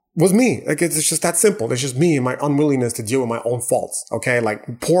was me. Like, it's just that simple. It's just me and my unwillingness to deal with my own faults. Okay.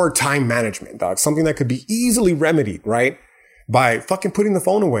 Like poor time management, dog. Something that could be easily remedied, right? By fucking putting the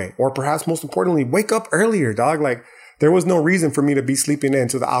phone away, or perhaps most importantly, wake up earlier, dog. Like there was no reason for me to be sleeping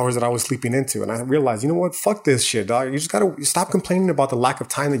into the hours that I was sleeping into. And I realized, you know what? Fuck this shit, dog. You just gotta stop complaining about the lack of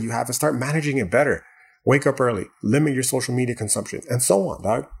time that you have and start managing it better. Wake up early, limit your social media consumption, and so on,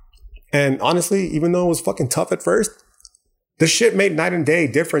 dog. And honestly, even though it was fucking tough at first, the shit made night and day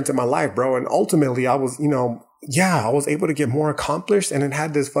difference in my life, bro. And ultimately, I was, I was able to get more accomplished, and it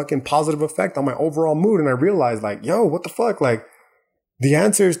had this fucking positive effect on my overall mood. And I realized, like, yo, what the fuck? Like, the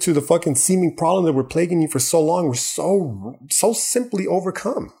answers to the fucking seeming problem that were plaguing you for so long were so simply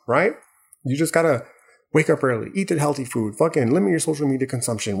overcome, right? You just gotta wake up early, eat the healthy food, fucking limit your social media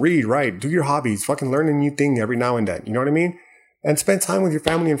consumption, read, write, do your hobbies, fucking learn a new thing every now and then. You know what I mean? And spend time with your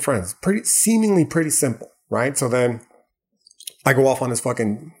family and friends. Seemingly pretty simple, right? So then I go off on this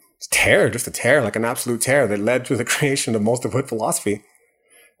fucking tear, just a tear, like an absolute tear that led to the creation of most of hood philosophy.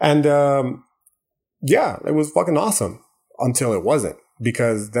 And it was fucking awesome until it wasn't,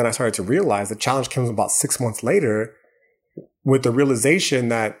 because then I started to realize the challenge comes about 6 months later, with the realization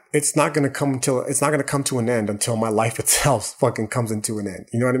that it's not going to come to an end until my life itself fucking comes into an end.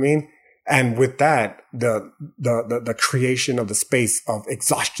 You know what I mean? And with that, the creation of the space of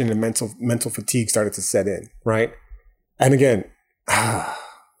exhaustion and mental fatigue started to set in. Right. And again,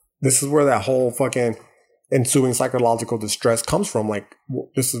 this is where that whole fucking ensuing psychological distress comes from. Like,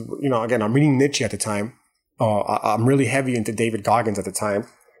 this is, again, I'm reading Nietzsche at the time. I'm really heavy into David Goggins at the time.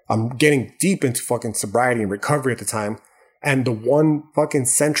 I'm getting deep into fucking sobriety and recovery at the time. And the one fucking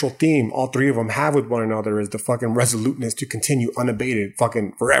central theme all three of them have with one another is the fucking resoluteness to continue unabated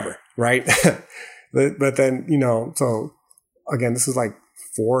fucking forever, right? but then, so again, this is like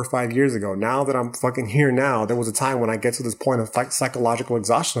 4 or 5 years ago. Now that I'm fucking here now, there was a time when I get to this point of psychological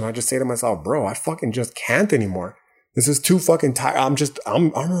exhaustion. I just say to myself, bro, I fucking just can't anymore. This is too fucking tired.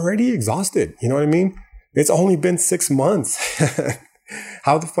 I'm already exhausted. You know what I mean? It's only been 6 months.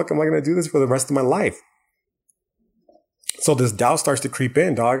 How the fuck am I going to do this for the rest of my life? So this doubt starts to creep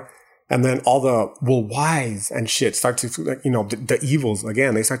in, dog. And then all the whys and shit start to, the evils,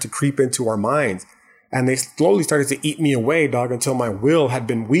 again, they start to creep into our minds. And they slowly started to eat me away, dog, until my will had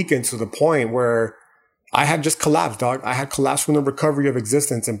been weakened to the point where I had just collapsed, dog. I had collapsed from the recovery of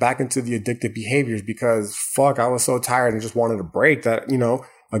existence and back into the addictive behaviors because, I was so tired and just wanted a break that,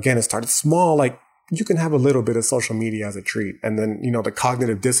 again, it started small. Like, you can have a little bit of social media as a treat. And then, the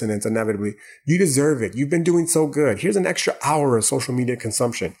cognitive dissonance, inevitably, you deserve it. You've been doing so good. Here's an extra hour of social media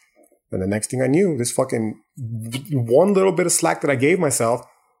consumption. And the next thing I knew, this fucking one little bit of slack that I gave myself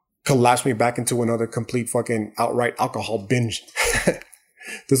collapsed me back into another complete fucking outright alcohol binge.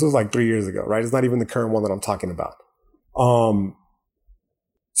 This was like 3 years ago, right? It's not even the current one that I'm talking about.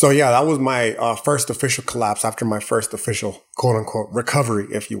 So yeah, that was my first official collapse after my first official quote unquote recovery,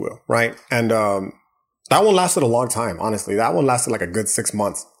 if you will, right? And that one lasted a long time, honestly. That one lasted like a good 6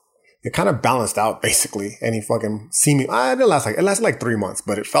 months. It kind of balanced out basically any fucking seeming. It lasted like 3 months,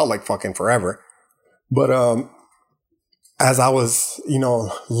 but it felt like fucking forever. But as I was,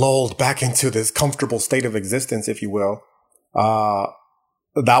 lulled back into this comfortable state of existence, if you will,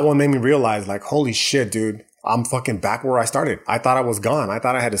 that one made me realize, like, holy shit, dude, I'm fucking back where I started. I thought I was gone. I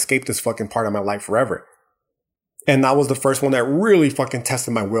thought I had escaped this fucking part of my life forever. And that was the first one that really fucking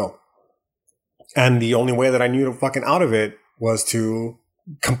tested my will. And the only way that I knew to fucking out of it was to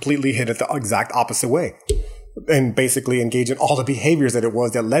completely hit it the exact opposite way and basically engage in all the behaviors that it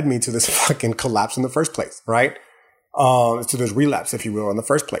was that led me to this fucking collapse in the first place, right? To this relapse, if you will, in the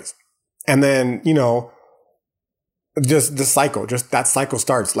first place. And then, just the cycle, that cycle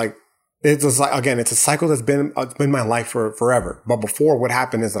starts. Like, it's a cycle that's been my life for forever. But before, what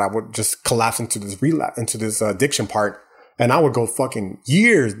happened is that I would just collapse into this relapse, into this addiction part. And I would go fucking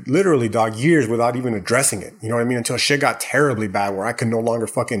years, literally, dog, years without even addressing it. You know what I mean? Until shit got terribly bad where I could no longer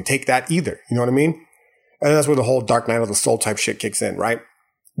fucking take that either. You know what I mean? And that's where the whole dark night of the soul type shit kicks in, right?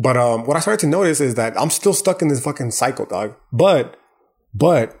 But what I started to notice is that I'm still stuck in this fucking cycle, dog. But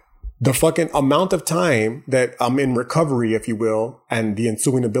the fucking amount of time that I'm in recovery, if you will, and the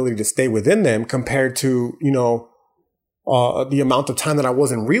ensuing ability to stay within them compared to, the amount of time that I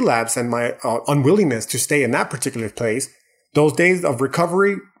was in relapse and my unwillingness to stay in that particular place, those days of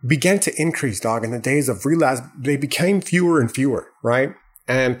recovery began to increase, dog. And the days of relapse, they became fewer and fewer, right?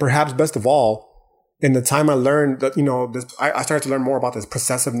 And perhaps best of all, in the time I learned that, I started to learn more about this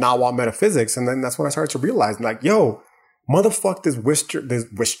processive Nawa metaphysics. And then that's when I started to realize, like, yo, motherfuck this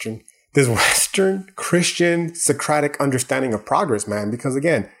Western Christian Socratic understanding of progress, man. Because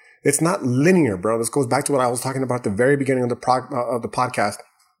again, it's not linear, bro. This goes back to what I was talking about at the very beginning of the podcast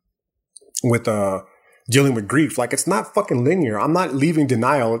with dealing with grief. Like, it's not fucking linear. I'm not leaving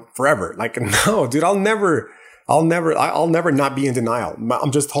denial forever. Like, no, dude, I'll never not be in denial.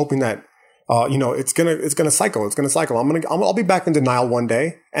 I'm just hoping that, it's gonna cycle. It's gonna cycle. I'll be back in denial one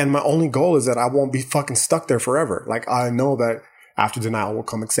day. And my only goal is that I won't be fucking stuck there forever. Like, I know that after denial will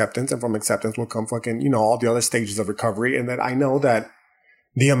come acceptance, and from acceptance will come fucking, all the other stages of recovery. And that I know that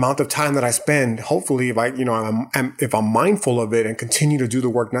the amount of time that I spend, hopefully, if I'm mindful of it and continue to do the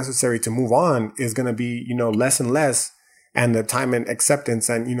work necessary to move on, is going to be, less and less. And the time and acceptance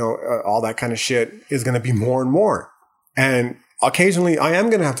and, all that kind of shit is going to be more and more. And occasionally I am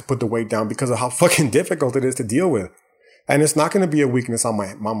going to have to put the weight down because of how fucking difficult it is to deal with. And it's not going to be a weakness on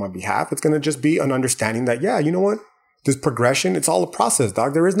my behalf. It's going to just be an understanding that, yeah, you know what? This progression, it's all a process,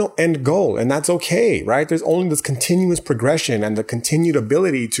 dog. There is no end goal, and that's okay, right? There's only this continuous progression and the continued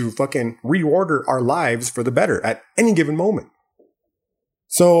ability to fucking reorder our lives for the better at any given moment.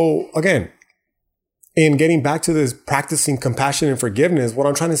 So again, in getting back to this practicing compassion and forgiveness, what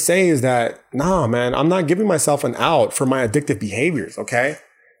I'm trying to say is that, nah, man, I'm not giving myself an out for my addictive behaviors, okay?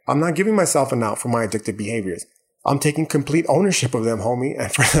 I'm not giving myself an out for my addictive behaviors. I'm taking complete ownership of them, homie.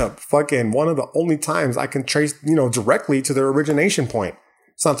 And for the fucking one of the only times I can trace, directly to their origination point.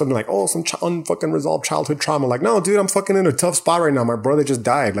 It's not something like, oh, some unfucking resolved childhood trauma. Like, no, dude, I'm fucking in a tough spot right now. My brother just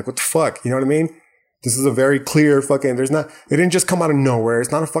died. Like, what the fuck? You know what I mean? This is a very clear fucking, it didn't just come out of nowhere.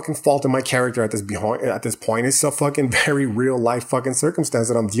 It's not a fucking fault in my character at this point. It's a fucking very real life fucking circumstance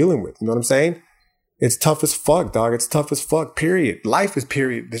that I'm dealing with. You know what I'm saying? It's tough as fuck, dog. It's tough as fuck, period. Life is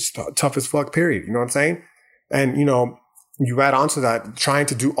period. It's tough as fuck, period. You know what I'm saying? And, you add on to that, trying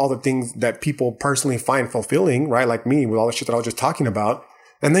to do all the things that people personally find fulfilling, right? Like me, with all the shit that I was just talking about.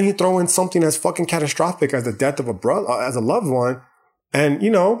 And then you throw in something as fucking catastrophic as the death of a brother, as a loved one. And,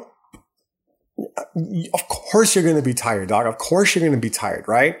 of course you're going to be tired, dog. Of course you're going to be tired,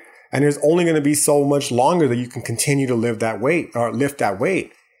 right? And there's only going to be so much longer that you can continue to live that weight or lift that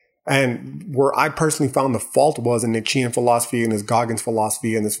weight. And where I personally found the fault was in Nietzschean philosophy and this Goggins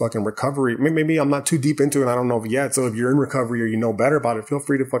philosophy and this fucking recovery. Maybe I'm not too deep into it. And I don't know yet. So if you're in recovery or you know better about it, feel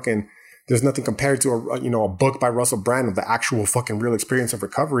free to fucking, there's nothing compared to a book by Russell Brand of the actual fucking real experience of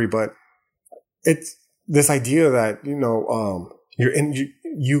recovery. But it's this idea that,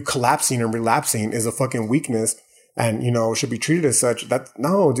 you collapsing and relapsing is a fucking weakness and, should be treated as such.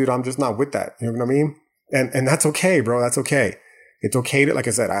 No, dude, I'm just not with that. You know what I mean? And that's okay, bro. That's okay. It's okay to, like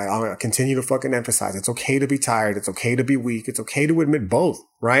I said, I continue to fucking emphasize. It's okay to be tired. It's okay to be weak. It's okay to admit both,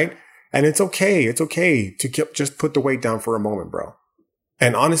 right? And it's okay. It's okay to just put the weight down for a moment, bro.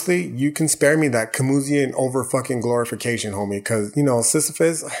 And honestly, you can spare me that Camusian over fucking glorification, homie. Cause,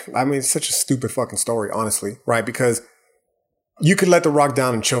 Sisyphus, it's such a stupid fucking story, honestly, right? Because you could let the rock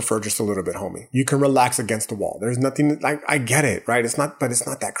down and chill for just a little bit, homie. You can relax against the wall. There's nothing I get it, right? It's not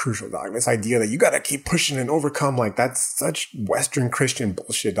that crucial, dog. This idea that you got to keep pushing and overcome, that's such Western Christian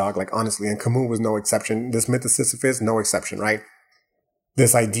bullshit, dog. Honestly, and Camus was no exception. This myth of Sisyphus, no exception, right?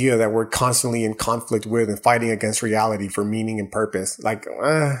 This idea that we're constantly in conflict with and fighting against reality for meaning and purpose.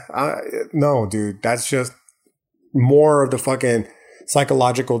 No, dude, that's just more of the fucking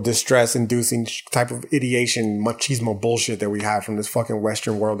psychological distress inducing type of ideation, machismo bullshit that we have from this fucking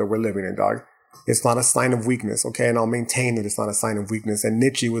Western world that we're living in, dog. It's not a sign of weakness, okay? And I'll maintain that it's not a sign of weakness. And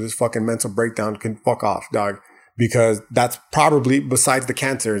Nietzsche with his fucking mental breakdown can fuck off, dog. Because that's probably, besides the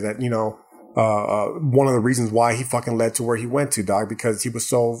cancer, that, one of the reasons why he fucking led to where he went to, dog. Because he was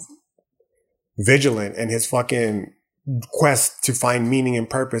so vigilant in his fucking quest to find meaning and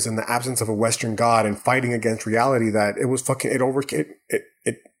purpose in the absence of a Western God and fighting against reality that it was fucking, I don't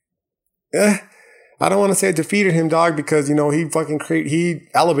want to say it defeated him, dog, because, he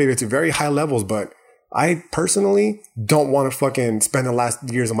elevated to very high levels, but I personally don't want to fucking spend the last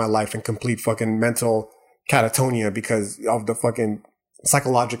years of my life in complete fucking mental catatonia because of the fucking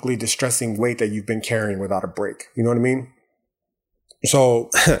psychologically distressing weight that you've been carrying without a break. You know what I mean?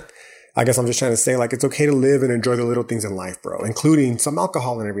 So I guess I'm just trying to say, it's okay to live and enjoy the little things in life, bro, including some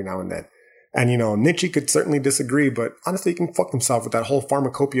alcohol and every now and then. And, Nietzsche could certainly disagree, but honestly, he can fuck himself with that whole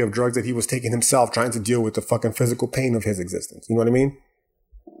pharmacopoeia of drugs that he was taking himself, trying to deal with the fucking physical pain of his existence. You know what I mean?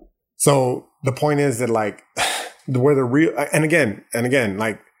 So the point is that, where the real, and again,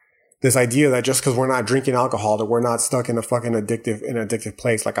 this idea that just because we're not drinking alcohol, that we're not stuck in a fucking addictive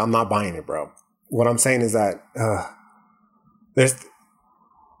place, I'm not buying it, bro. What I'm saying is that,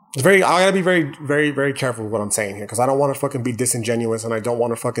 I gotta be very, very, very careful with what I'm saying here because I don't want to fucking be disingenuous and I don't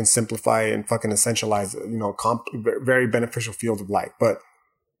want to fucking simplify and fucking essentialize, very beneficial fields of life. But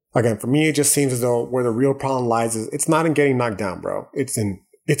again, for me, it just seems as though where the real problem lies is it's not in getting knocked down, bro. It's in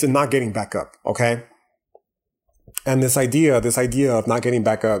not getting back up. Okay. And this idea of not getting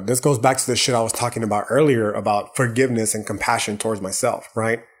back up, this goes back to the shit I was talking about earlier about forgiveness and compassion towards myself,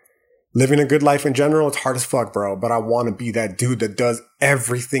 right? Living a good life in general, it's hard as fuck, bro. But I want to be that dude that does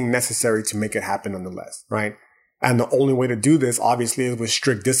everything necessary to make it happen nonetheless, right? And the only way to do this, obviously, is with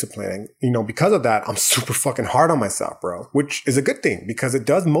strict discipline. And, because of that, I'm super fucking hard on myself, bro, which is a good thing because it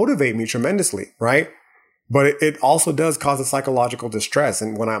does motivate me tremendously, right? But it also does cause a psychological distress.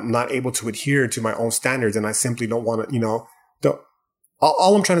 And when I'm not able to adhere to my own standards and I simply don't want to,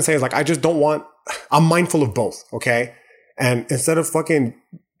 all I'm trying to say is I just don't want, I'm mindful of both, okay? And instead of fucking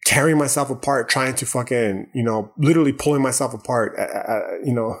tearing myself apart, trying to fucking, literally pulling myself apart,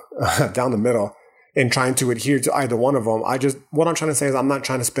 down the middle and trying to adhere to either one of them. What I'm trying to say is I'm not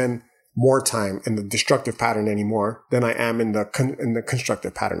trying to spend more time in the destructive pattern anymore than I am in the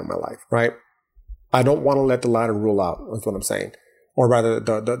constructive pattern of my life, right? I don't want to let the latter rule out. That's what I'm saying. Or rather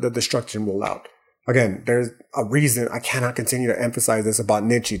the destruction rule out. Again, there's a reason I cannot continue to emphasize this about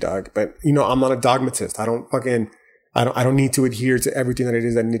Nietzsche, dog. But, I'm not a dogmatist. I don't need to adhere to everything that it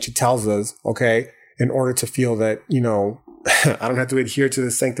is that Nietzsche tells us, okay, in order to feel that, I don't have to adhere to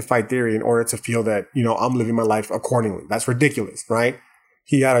the sanctified theory in order to feel that, I'm living my life accordingly. That's ridiculous, right?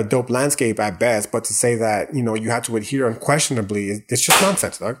 He had a dope landscape at best, but to say that, you have to adhere unquestionably, it's just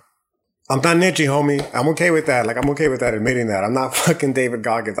nonsense, dog. I'm not Nietzsche, homie. I'm okay with that. I'm okay with that, admitting that. I'm not fucking David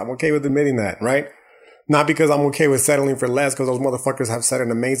Goggins. I'm okay with admitting that, right? Not because I'm okay with settling for less, because those motherfuckers have set an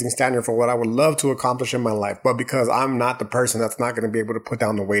amazing standard for what I would love to accomplish in my life, but because I'm not the person that's not going to be able to put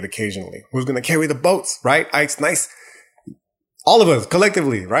down the weight occasionally. Who's going to carry the boats, right? It's nice. All of us,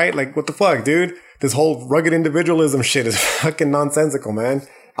 collectively, right? What the fuck, dude? This whole rugged individualism shit is fucking nonsensical, man.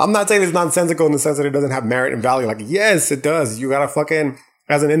 I'm not saying it's nonsensical in the sense that it doesn't have merit and value. Yes, it does. You gotta fucking,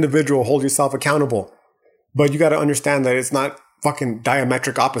 as an individual, hold yourself accountable. But you gotta understand that it's not fucking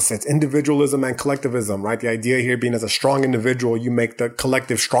diametric opposites, individualism and collectivism, right? The idea here being as a strong individual, you make the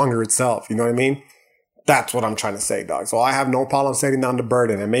collective stronger itself. You know what I mean? That's what I'm trying to say, dog. So I have no problem setting down the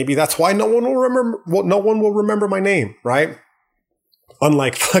burden. And maybe that's why no one will remember my name, right?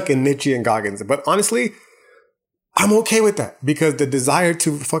 Unlike fucking Nietzsche and Goggins. But honestly, I'm okay with that, because the desire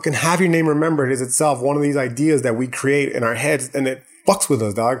to fucking have your name remembered is itself one of these ideas that we create in our heads, and it fucks with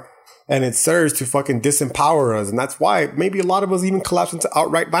us, dog. And it serves to fucking disempower us. And that's why maybe a lot of us even collapse into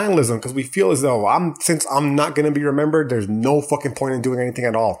outright vandalism, because we feel as though since I'm not going to be remembered, there's no fucking point in doing anything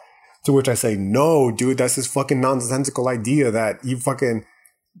at all. To which I say, no, dude, that's this fucking nonsensical idea that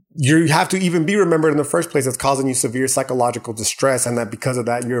you have to even be remembered in the first place. That's causing you severe psychological distress. And that because of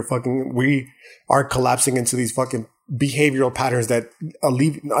that, we are collapsing into these fucking behavioral patterns that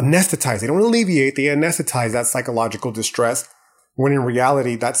anesthetize. They don't alleviate, they anesthetize that psychological distress. When in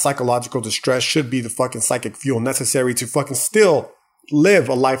reality, that psychological distress should be the fucking psychic fuel necessary to fucking still live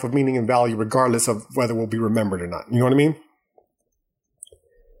a life of meaning and value, regardless of whether we'll be remembered or not. You know what I mean?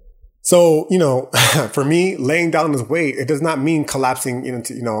 So, for me, laying down this weight, it does not mean collapsing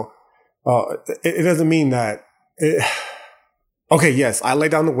into, it doesn't mean that. Okay, yes, I lay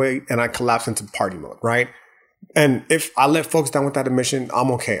down the weight and I collapse into party mode, right? And if I let folks down with that admission,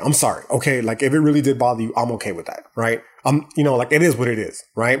 I'm okay. I'm sorry. Okay. Like if it really did bother you, I'm okay with that. Right. It is what it is.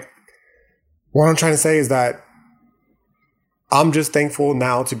 Right. What I'm trying to say is that I'm just thankful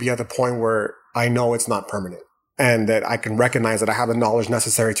now to be at the point where I know it's not permanent, and that I can recognize that I have the knowledge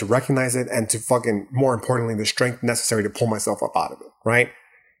necessary to recognize it, and to fucking, more importantly, the strength necessary to pull myself up out of it. Right.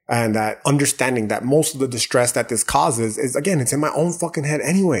 And that understanding that most of the distress that this causes is, again, it's in my own fucking head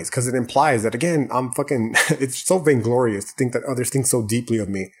anyways, because it implies that, again, it's so vainglorious to think that others think so deeply of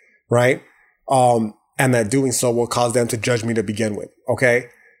me, right? And that doing so will cause them to judge me to begin with, okay?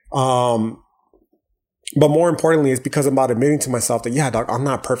 But more importantly, it's because I'm about admitting to myself that, yeah, dog, I'm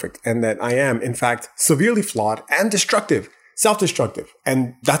not perfect, and that I am, in fact, severely flawed and destructive, self-destructive,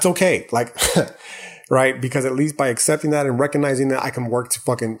 and that's okay. Like... Right? Because at least by accepting that and recognizing that, I can work to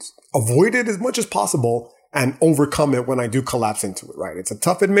fucking avoid it as much as possible and overcome it when I do collapse into it. Right? It's a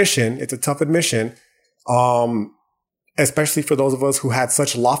tough admission. Especially for those of us who had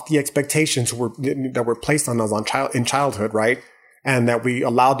such lofty expectations that were placed on us in childhood, right? And that we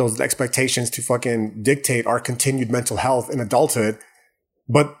allowed those expectations to fucking dictate our continued mental health in adulthood.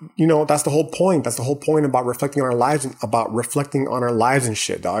 But, that's the whole point. That's the whole point about reflecting on our lives and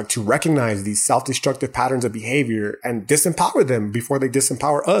shit, dog, to recognize these self-destructive patterns of behavior and disempower them before they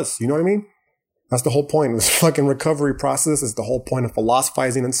disempower us. You know what I mean? That's the whole point of this fucking recovery process. Is the whole point of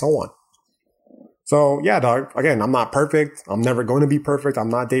philosophizing and so on. So yeah, dog, again, I'm not perfect. I'm never going to be perfect. I'm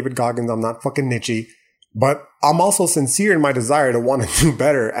not David Goggins. I'm not fucking Nietzsche, but I'm also sincere in my desire to want to do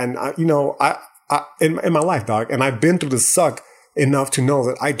better. And in my life, dog, and I've been through the suck enough to know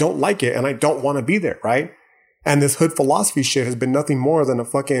that I don't like it and I don't want to be there, right? And this hood philosophy shit has been nothing more than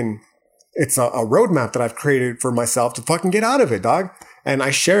it's a roadmap that I've created for myself to fucking get out of it, dog. And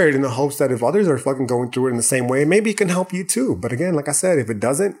I share it in the hopes that if others are fucking going through it in the same way, maybe it can help you too. But again, like I said, if it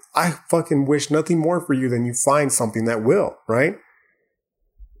doesn't, I fucking wish nothing more for you than you find something that will, right?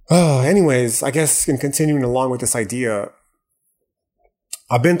 Anyways, I guess in continuing along with this idea,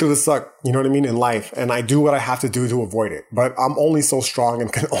 I've been through the suck, you know what I mean, in life, and I do what I have to do to avoid it. But I'm only so strong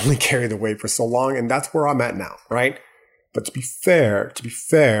and can only carry the weight for so long, and that's where I'm at now, right? But to be fair,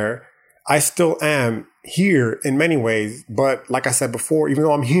 I still am here in many ways. But like I said before, even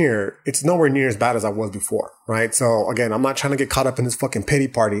though I'm here, it's nowhere near as bad as I was before, right? So again, I'm not trying to get caught up in this fucking pity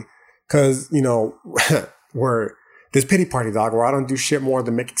party, because, we're this pity party, dog, where I don't do shit more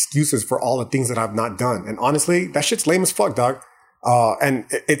than make excuses for all the things that I've not done. And honestly, that shit's lame as fuck, dog. And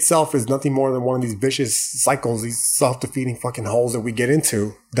itself is nothing more than one of these vicious cycles, these self-defeating fucking holes that we get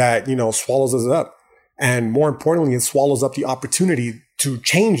into that, swallows us up. And more importantly, it swallows up the opportunity to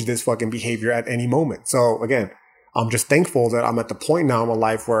change this fucking behavior at any moment. So again, I'm just thankful that I'm at the point now in my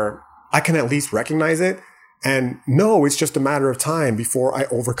life where I can at least recognize it and know it's just a matter of time before I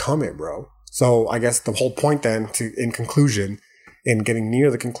overcome it, bro. So I guess the whole point then in getting near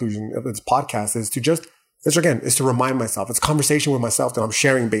the conclusion of this podcast is to remind myself. It's a conversation with myself that I'm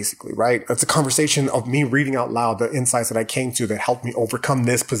sharing, basically, right? It's a conversation of me reading out loud the insights that I came to that helped me overcome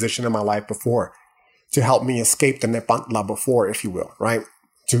this position in my life before, to help me escape the nepantla before, if you will, right?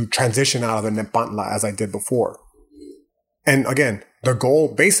 To transition out of the nepantla as I did before. And again, the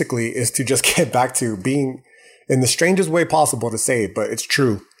goal basically is to just get back to being, in the strangest way possible to say it, but it's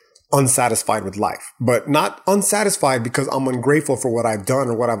true, unsatisfied with life. But not unsatisfied because I'm ungrateful for what I've done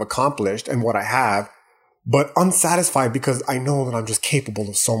or what I've accomplished and what I have, but unsatisfied because I know that I'm just capable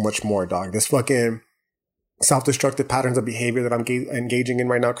of so much more, dog. This fucking self-destructive patterns of behavior that I'm engaging in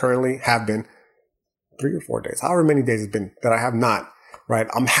right now currently have been 3 or 4 days, however many days it's been that I have not right?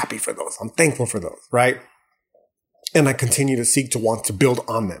 I'm happy for those. I'm thankful for those, right? And I continue to seek to want to build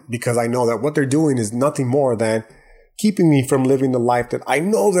on them because I know that what they're doing is nothing more than keeping me from living the life that I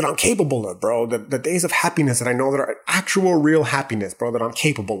know that I'm capable of, bro. The days of happiness that I know that are actual real happiness, bro, that I'm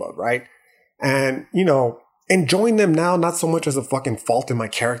capable of, right? And, you know, enjoying them now, not so much as a fucking fault in my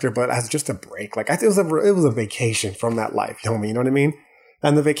character, but as just a break. Like I think it was a vacation from that life, homie. You know what I mean?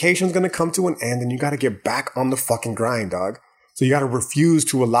 And the vacation's going to come to an end and you got to get back on the fucking grind, dog. So you got to refuse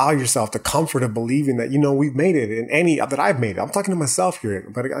to allow yourself the comfort of believing that, you know, we've made it that I've made it. I'm talking to myself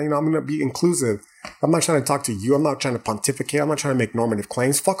here, but, you know, I'm going to be inclusive. I'm not trying to talk to you. I'm not trying to pontificate. I'm not trying to make normative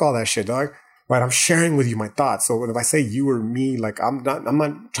claims. Fuck all that shit, dog. Right? I'm sharing with you my thoughts. So if I say you or me, like I'm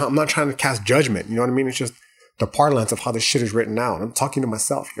not trying to cast judgment. You know what I mean? It's just the parlance of how this shit is written out. I'm talking to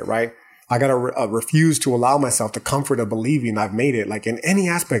myself here, right? I got to refuse to allow myself the comfort of believing I've made it, like in any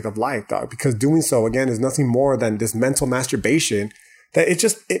aspect of life, dog, because doing so, again, is nothing more than this mental masturbation that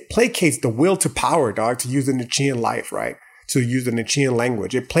it placates the will to power, dog, to use the Nietzschean life, right? To use the Nietzschean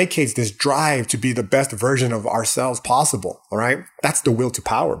language. It placates this drive to be the best version of ourselves possible, all right? That's the will to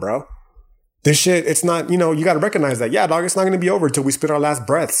power, bro. This shit, it's not, you know, you got to recognize that. Yeah, dog, it's not going to be over till we spit our last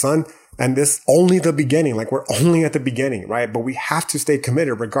breath, son. And this only the beginning, like we're only at the beginning, right? But we have to stay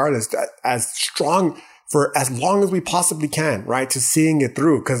committed regardless, as strong for as long as we possibly can, right? To seeing it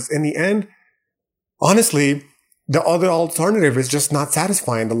through. Because in the end, honestly, the other alternative is just not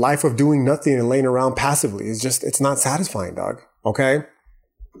satisfying. The life of doing nothing and laying around passively is just, it's not satisfying, dog. Okay?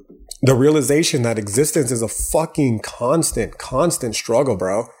 The realization that existence is a fucking constant struggle,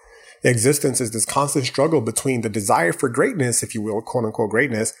 bro. Existence is this constant struggle between the desire for greatness, if you will, quote unquote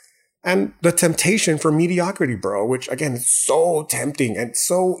greatness, and the temptation for mediocrity, bro, which again is so tempting and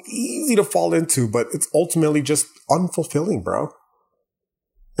so easy to fall into, but it's ultimately just unfulfilling, bro.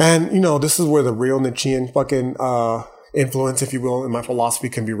 And, you know, this is where the real Nietzschean fucking influence, if you will, in my philosophy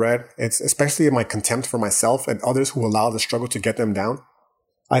can be read. It's especially in my contempt for myself and others who allow the struggle to get them down.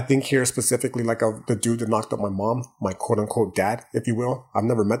 I think here specifically like of the dude that knocked up my mom, my quote unquote dad, if you will. I've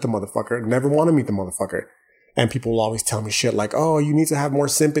never met the motherfucker, never want to meet the motherfucker. And people will always tell me shit like, oh, you need to have more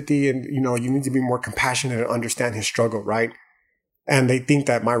sympathy and, you know, you need to be more compassionate and understand his struggle, right? And they think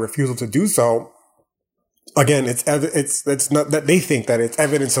that my refusal to do so, again, it's not that they think that it's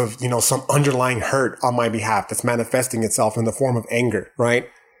evidence of, you know, some underlying hurt on my behalf that's manifesting itself in the form of anger, right?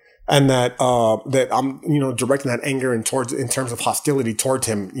 And that I'm, you know, directing that anger in terms of hostility towards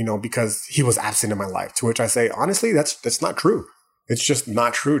him, you know, because he was absent in my life. To which I say, honestly, that's not true. It's just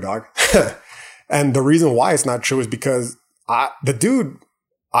not true, dog. And the reason why it's not true is because I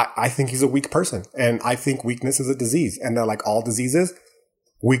think he's a weak person, and I think weakness is a disease, and that like all diseases,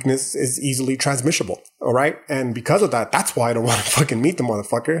 weakness is easily transmissible. All right. And because of that, that's why I don't want to fucking meet the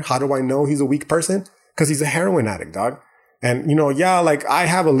motherfucker. How do I know he's a weak person? Because he's a heroin addict, dog. And, you know, yeah, like I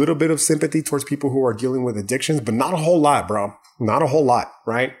have a little bit of sympathy towards people who are dealing with addictions, but not a whole lot, bro. Not a whole lot.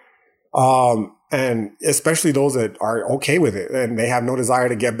 Right. And especially those that are okay with it and they have no desire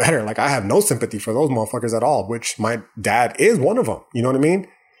to get better. Like I have no sympathy for those motherfuckers at all, which my dad is one of them. You know what I mean?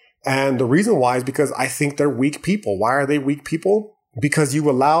 And the reason why is because I think they're weak people. Why are they weak people? Because you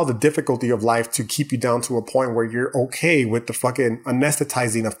allow the difficulty of life to keep you down to a point where you're okay with the fucking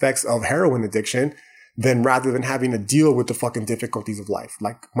anesthetizing effects of heroin addiction, then rather than having to deal with the fucking difficulties of life,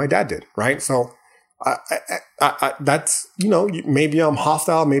 like my dad did, right? So that's, you know, maybe I'm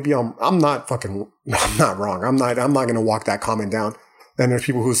hostile, maybe I'm not wrong. I'm not going to walk that comment down. Then there's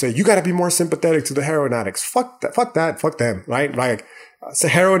people who say, you got to be more sympathetic to the heroin addicts. Fuck them, right? Like, so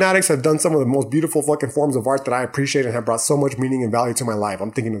heroin addicts have done some of the most beautiful fucking forms of art that I appreciate and have brought so much meaning and value to my life.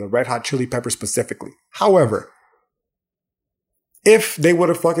 I'm thinking of the Red Hot Chili Peppers specifically. However, if they would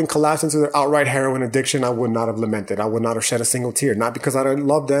have fucking collapsed into their outright heroin addiction, I would not have lamented. I would not have shed a single tear. Not because I didn't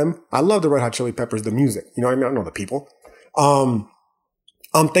love them. I love the Red Hot Chili Peppers, the music. You know what I mean? I don't know the people. I'm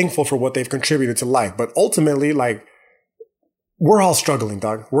thankful for what they've contributed to life. But ultimately, like, we're all struggling,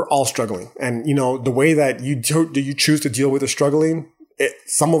 dog. We're all struggling. And, you know, the way that you choose to deal with the struggling,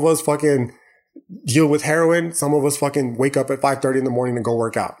 some of us fucking deal with heroin. Some of us fucking wake up at 5:30 in the morning to go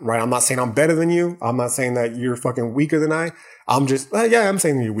work out, right? I'm not saying I'm better than you. I'm not saying that you're fucking weaker than I. I'm just, I'm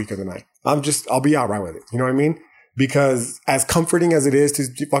saying you're weaker than I. I'll be all right with it. You know what I mean? Because as comforting as it is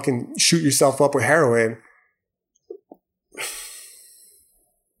to fucking shoot yourself up with heroin,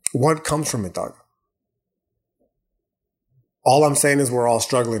 what comes from it, dog? All I'm saying is we're all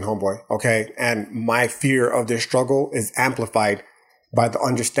struggling, homeboy. Okay. And my fear of this struggle is amplified by the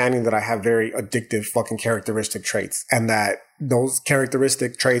understanding that I have very addictive fucking characteristic traits, and that those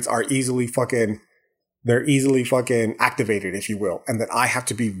characteristic traits are easily fucking activated, if you will. And that I have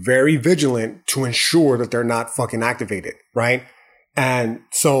to be very vigilant to ensure that they're not fucking activated. Right. And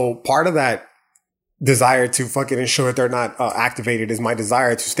so part of that desire to fucking ensure that they're not activated is my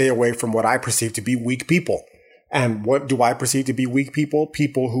desire to stay away from what I perceive to be weak people. And what do I perceive to be weak people?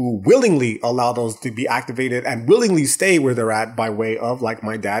 People who willingly allow those to be activated and willingly stay where they're at by way of, like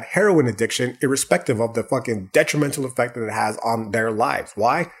my dad, heroin addiction, irrespective of the fucking detrimental effect that it has on their lives.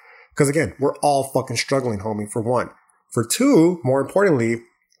 Why? Because again, we're all fucking struggling, homie, for one. For two, more importantly,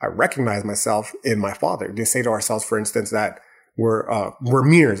 I recognize myself in my father. They say to ourselves, for instance, that we're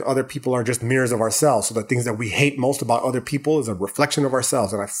mirrors. Other people are just mirrors of ourselves. So the things that we hate most about other people is a reflection of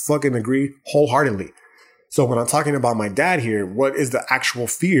ourselves. And I fucking agree wholeheartedly. So when I'm talking about my dad here, what is the actual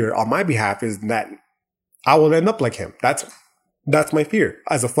fear on my behalf is that I will end up like him. That's my fear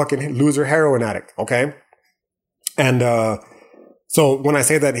as a fucking loser heroin addict. Okay. And, so when I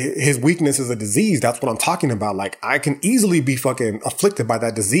say that his weakness is a disease, that's what I'm talking about. Like I can easily be fucking afflicted by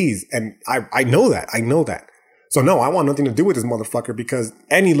that disease. And I know that. So no, I want nothing to do with this motherfucker because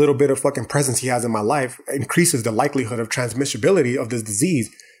any little bit of fucking presence he has in my life increases the likelihood of transmissibility of this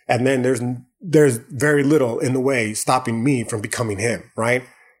disease. And then there's very little in the way stopping me from becoming him, right?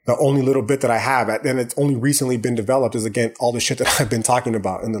 The only little bit that I have, and it's only recently been developed, is again, all the shit that I've been talking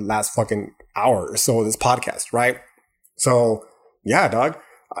about in the last fucking hour or so of this podcast, right? So yeah, dog,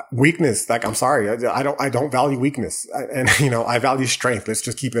 weakness. Like, I'm sorry. I don't value weakness. And I value strength. Let's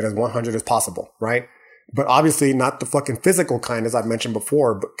just keep it as 100 as possible, right? But obviously not the fucking physical kind, as I've mentioned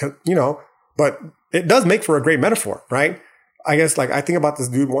before, but it does make for a great metaphor, right? I guess, like, I think about this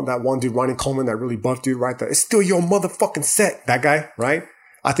dude, that one dude, Ronnie Coleman, that really buff dude, right? It's still your motherfucking set, that guy, right?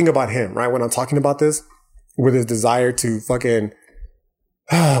 I think about him, right? When I'm talking about this, with his desire to fucking,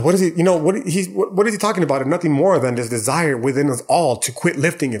 what is he, what is he talking about? And nothing more than this desire within us all to quit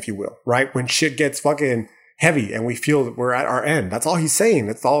lifting, if you will, right? When shit gets fucking heavy and we feel that we're at our end. That's all he's saying.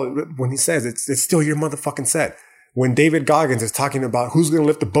 That's all when he says it's still your motherfucking set. When David Goggins is talking about who's going to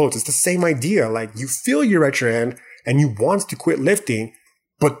lift the boats, it's the same idea. Like, you feel you're at your end and you want to quit lifting,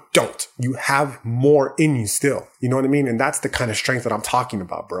 but don't. You have more in you still. You know what I mean? And that's the kind of strength that I'm talking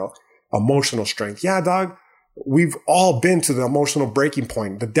about, bro. Emotional strength. Yeah, dog. We've all been to the emotional breaking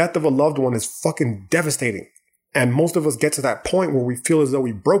point. The death of a loved one is fucking devastating. And most of us get to that point where we feel as though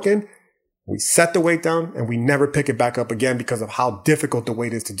we've broken. We set the weight down and we never pick it back up again because of how difficult the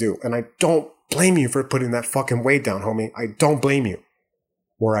weight is to do. And I don't blame you for putting that fucking weight down, homie. I don't blame you.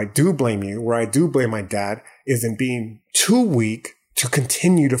 Where I do blame my dad, is in being too weak to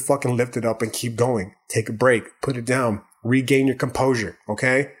continue to fucking lift it up and keep going. Take a break, put it down, regain your composure,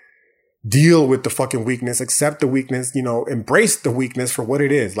 okay? Deal with the fucking weakness, accept the weakness, embrace the weakness for what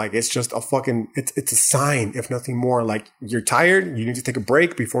it is. Like, it's just it's a sign, if nothing more. Like, you're tired, you need to take a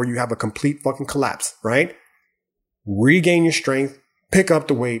break before you have a complete fucking collapse, right? Regain your strength, pick up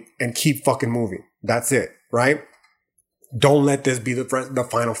the weight, and keep fucking moving. That's it, right? Don't let this be the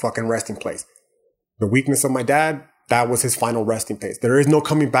final fucking resting place. The weakness of my dad, that was his final resting place. There is no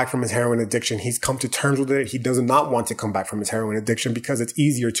coming back from his heroin addiction. He's come to terms with it. He does not want to come back from his heroin addiction because it's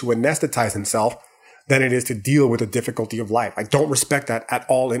easier to anesthetize himself than it is to deal with the difficulty of life. I don't respect that at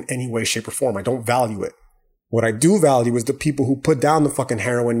all in any way, shape, or form. I don't value it. What I do value is the people who put down the fucking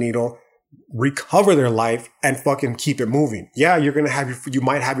heroin needle, recover their life, and fucking keep it moving. Yeah, you're going to have you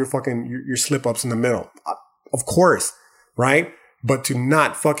might have your fucking, your slip ups in the middle. Of course, right? But to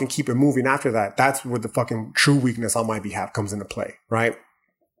not fucking keep it moving after that, that's where the fucking true weakness on my behalf comes into play, right?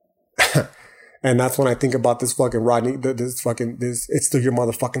 And that's when I think about this fucking Rodney, it's still your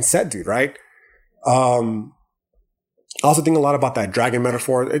motherfucking set, dude, right? I also think a lot about that dragon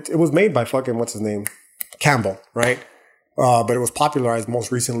metaphor. It was made by fucking, what's his name? Campbell, right? But it was popularized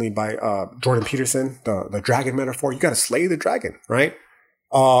most recently by Jordan Peterson, the dragon metaphor. You got to slay the dragon, right?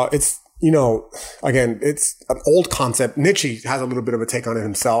 It's, again, it's an old concept. Nietzsche has a little bit of a take on it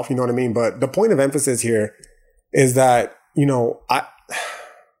himself. You know what I mean? But the point of emphasis here is that,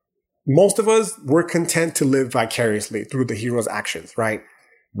 most of us, we're content to live vicariously through the hero's actions, right?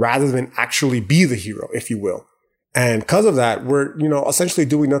 Rather than actually be the hero, if you will. And because of that, we're, essentially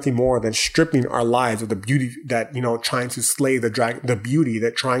doing nothing more than stripping our lives of the beauty that, trying to slay the dragon, the beauty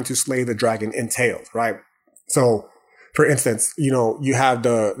that trying to slay the dragon entails, right? So, for instance, you have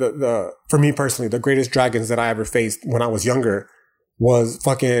for me personally, the greatest dragons that I ever faced when I was younger was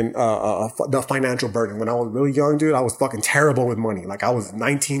fucking, the financial burden. When I was really young, dude, I was fucking terrible with money. Like, I was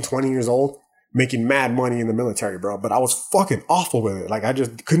 19, 20 years old, making mad money in the military, bro. But I was fucking awful with it. Like, I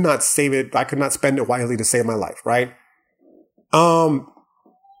just could not save it. I could not spend it wisely to save my life, right? A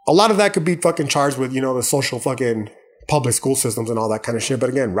lot of that could be fucking charged with, the social fucking public school systems and all that kind of shit. But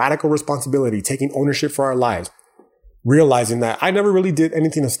again, radical responsibility, taking ownership for our lives. Realizing that I never really did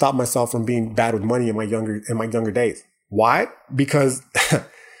anything to stop myself from being bad with money in my younger days. Why? Because,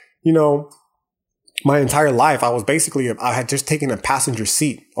 my entire life, I had just taken a passenger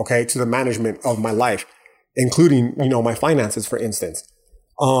seat, okay, to the management of my life, including, my finances, for instance.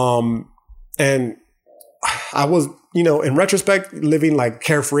 And I was, in retrospect, living like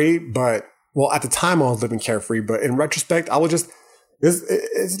carefree, but at the time I was living carefree, but in retrospect, I was just,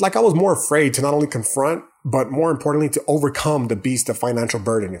 it's like I was more afraid to not only confront, but more importantly, to overcome the beast of financial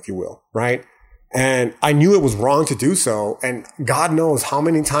burden, if you will, right? And I knew it was wrong to do so. And God knows how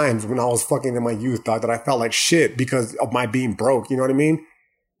many times when I was fucking in my youth, dog, that I felt like shit because of my being broke. You know what I mean?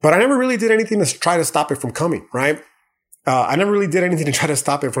 But I never really did anything to try to stop it from coming, right? I never really did anything to try to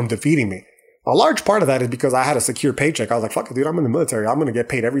stop it from defeating me. A large part of that is because I had a secure paycheck. I was like, fuck it, dude, I'm in the military. I'm going to get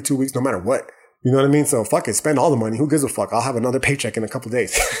paid every 2 weeks, no matter what. You know what I mean? So fuck it, spend all the money. Who gives a fuck? I'll have another paycheck in a couple of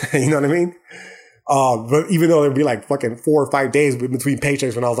days. You know what I mean? But even though there'd be like fucking 4 or 5 days between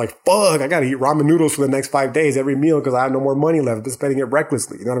paychecks when I was like, fuck, I got to eat ramen noodles for the next 5 days every meal because I have no more money left. But spending it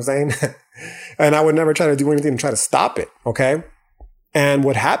recklessly. You know what I'm saying? And I would never try to do anything to try to stop it. Okay. And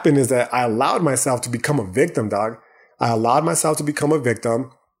what happened is that I allowed myself to become a victim, dog. I allowed myself to become a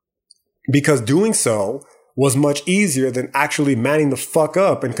victim because doing so was much easier than actually manning the fuck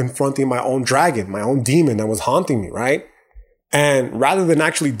up and confronting my own dragon, my own demon that was haunting me, right? And rather than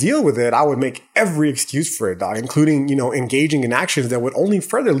actually deal with it, I would make every excuse for it, dog, including, engaging in actions that would only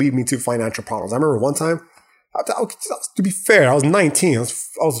further lead me to financial problems. I remember one time, to be fair, I was 19. I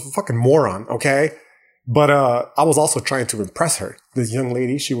was a fucking moron, okay? But I was also trying to impress her. This young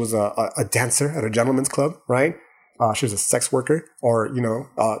lady, she was a dancer at a gentleman's club, right? She was a sex worker, or,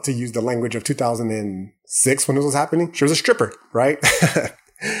 to use the language of 2006 when it was happening, she was a stripper, right?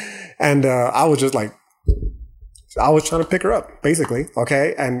 And I was just like, I was trying to pick her up, basically,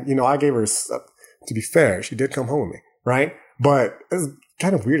 okay? And, I gave her, to be fair, she did come home with me, right? But it's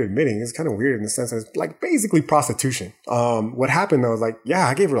kind of weird admitting. It's kind of weird in the sense that it's like basically prostitution. What happened though is like, yeah,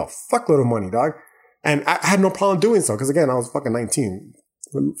 I gave her a fuckload of money, dog. And I had no problem doing so because, again, I was fucking 19,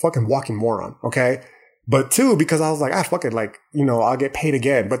 fucking walking moron, okay? But 2, because I was like, fuck it, like, I'll get paid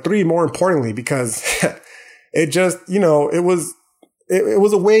again. But 3, more importantly, because it just, it was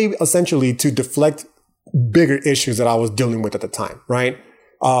a way essentially to deflect bigger issues that I was dealing with at the time, right?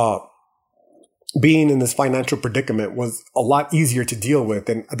 Being in this financial predicament was a lot easier to deal with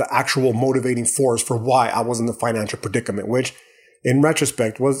than the actual motivating force for why I was in the financial predicament, which in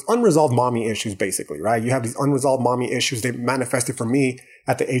retrospect was unresolved mommy issues, basically, right? You have these unresolved mommy issues. They manifested for me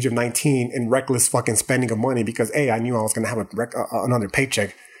at the age of 19 in reckless fucking spending of money because A, I knew I was going to have another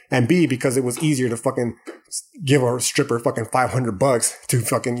paycheck, and B, because it was easier to fucking give a stripper fucking $500 to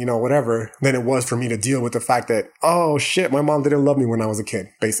fucking, whatever, than it was for me to deal with the fact that, oh shit, my mom didn't love me when I was a kid,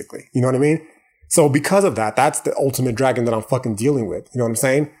 basically. You know what I mean? So because of that, that's the ultimate dragon that I'm fucking dealing with. You know what I'm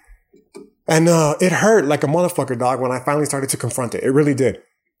saying? And it hurt like a motherfucker, dog, when I finally started to confront it. It really did.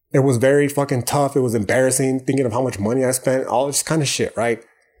 It was very fucking tough. It was embarrassing thinking of how much money I spent, all this kind of shit, right?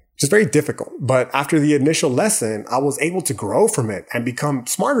 Just very difficult. But after the initial lesson, I was able to grow from it and become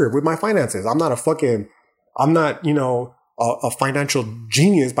smarter with my finances. I'm not, a financial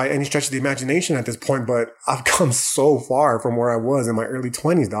genius by any stretch of the imagination at this point, but I've come so far from where I was in my early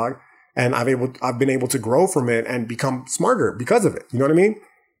 20s, dog. And I've been able to grow from it and become smarter because of it. You know what I mean?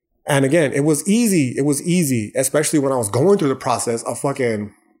 And again, it was easy. It was easy, especially when I was going through the process of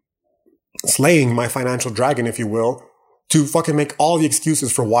fucking slaying my financial dragon, if you will, to fucking make all the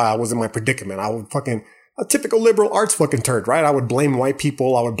excuses for why I was in my predicament. I would fucking, a typical liberal arts fucking turd, right? I would blame white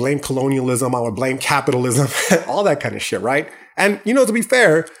people. I would blame colonialism. I would blame capitalism, all that kind of shit, right? And, to be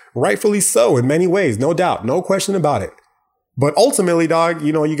fair, rightfully so in many ways, no doubt, no question about it. But ultimately, dog,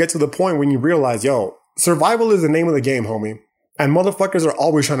 you get to the point when you realize, survival is the name of the game, homie. And motherfuckers are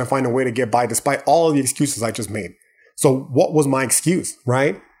always trying to find a way to get by despite all of the excuses I just made. So what was my excuse,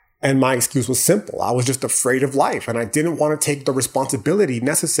 right? And my excuse was simple. I was just afraid of life. And I didn't want to take the responsibility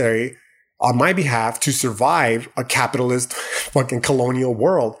necessary on my behalf to survive a capitalist fucking colonial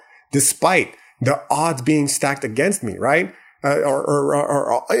world, despite the odds being stacked against me, right?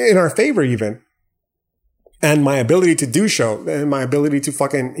 Or in our favor even. And my ability to do so, and my ability to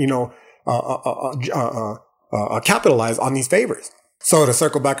fucking, capitalize on these favors. So to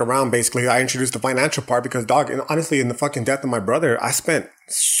circle back around, basically, I introduced the financial part because, dog, and honestly, in the fucking death of my brother, I spent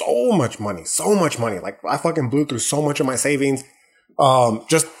so much money. Like, I fucking blew through so much of my savings,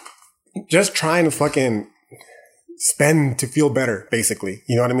 just trying to fucking spend to feel better, basically.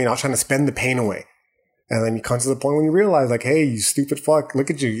 You know what I mean? I was trying to spend the pain away. And then you come to the point when you realize, like, hey, you stupid fuck, look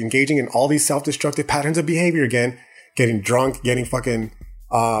at you engaging in all these self-destructive patterns of behavior again, getting drunk, getting fucking,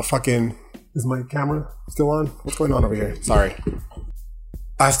 is my camera still on? What's going on over here? Sorry.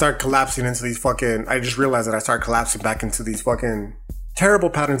 I start collapsing into these fucking, I just realized that I start collapsing back into these fucking terrible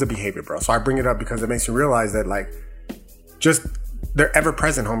patterns of behavior, bro. So I bring it up because it makes me realize that, like, just, they're ever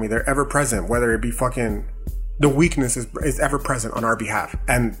present, homie. They're ever present, whether it be fucking, the weakness is ever present on our behalf.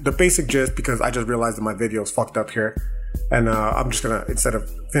 And the basic gist, because I just realized that my video is fucked up here. And I'm just going to, instead of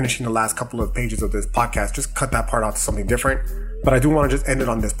finishing the last couple of pages of this podcast, just cut that part out to something different. But I do want to just end it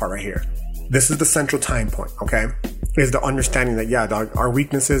on this part right here. This is the central time point, okay? Is the understanding that, yeah, dog, our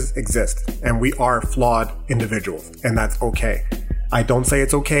weaknesses exist and we are flawed individuals, and that's okay. I don't say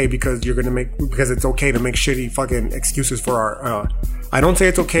it's okay because because it's okay to make shitty fucking excuses for our, I don't say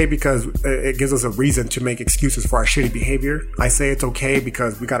it's okay because it gives us a reason to make excuses for our shitty behavior. I say it's okay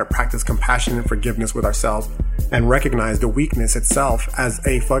because we got to practice compassion and forgiveness with ourselves and recognize the weakness itself as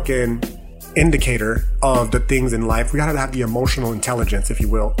a fucking indicator of the things in life. We got to have the emotional intelligence, if you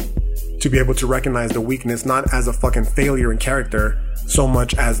will, to be able to recognize the weakness, not as a fucking failure in character, so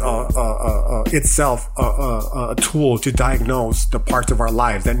much as itself a tool to diagnose the parts of our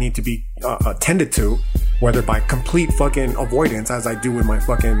lives that need to be tended to, whether by complete fucking avoidance, as I do with my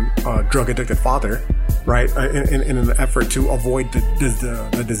fucking drug addicted father, right, in an effort to avoid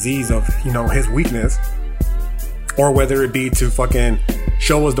the disease of, you know, his weakness, or whether it be to fucking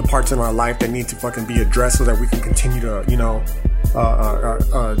show us the parts in our life that need to fucking be addressed so that we can continue to, you know,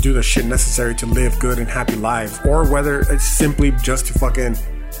 do the shit necessary to live good and happy lives, or whether it's simply just to fucking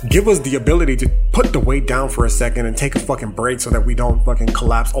give us the ability to put the weight down for a second and take a fucking break so that we don't fucking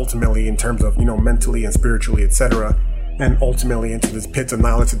collapse ultimately in terms of, you know, mentally and spiritually, etc., and ultimately into this pits of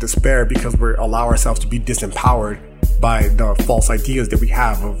nihilistic despair because we allow ourselves to be disempowered by the false ideas that we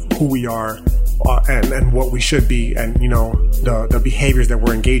have of who we are and what we should be, and, you know, the behaviors that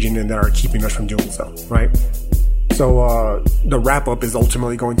we're engaging in that are keeping us from doing so, right? So the wrap up is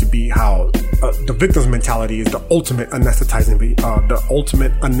ultimately going to be how the victim's mentality is the ultimate anesthetizing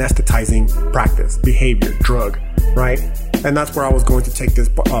practice, behavior, drug, right? And that's where I was going to take this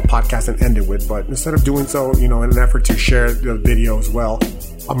podcast and end it with. But instead of doing so, you know, in an effort to share the video as well,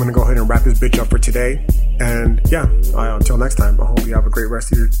 I'm going to go ahead and wrap this bitch up for today. And yeah, until next time, I hope you have a great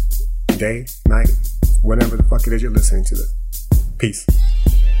rest of your day, night, whenever the fuck it is you're listening to this. Peace.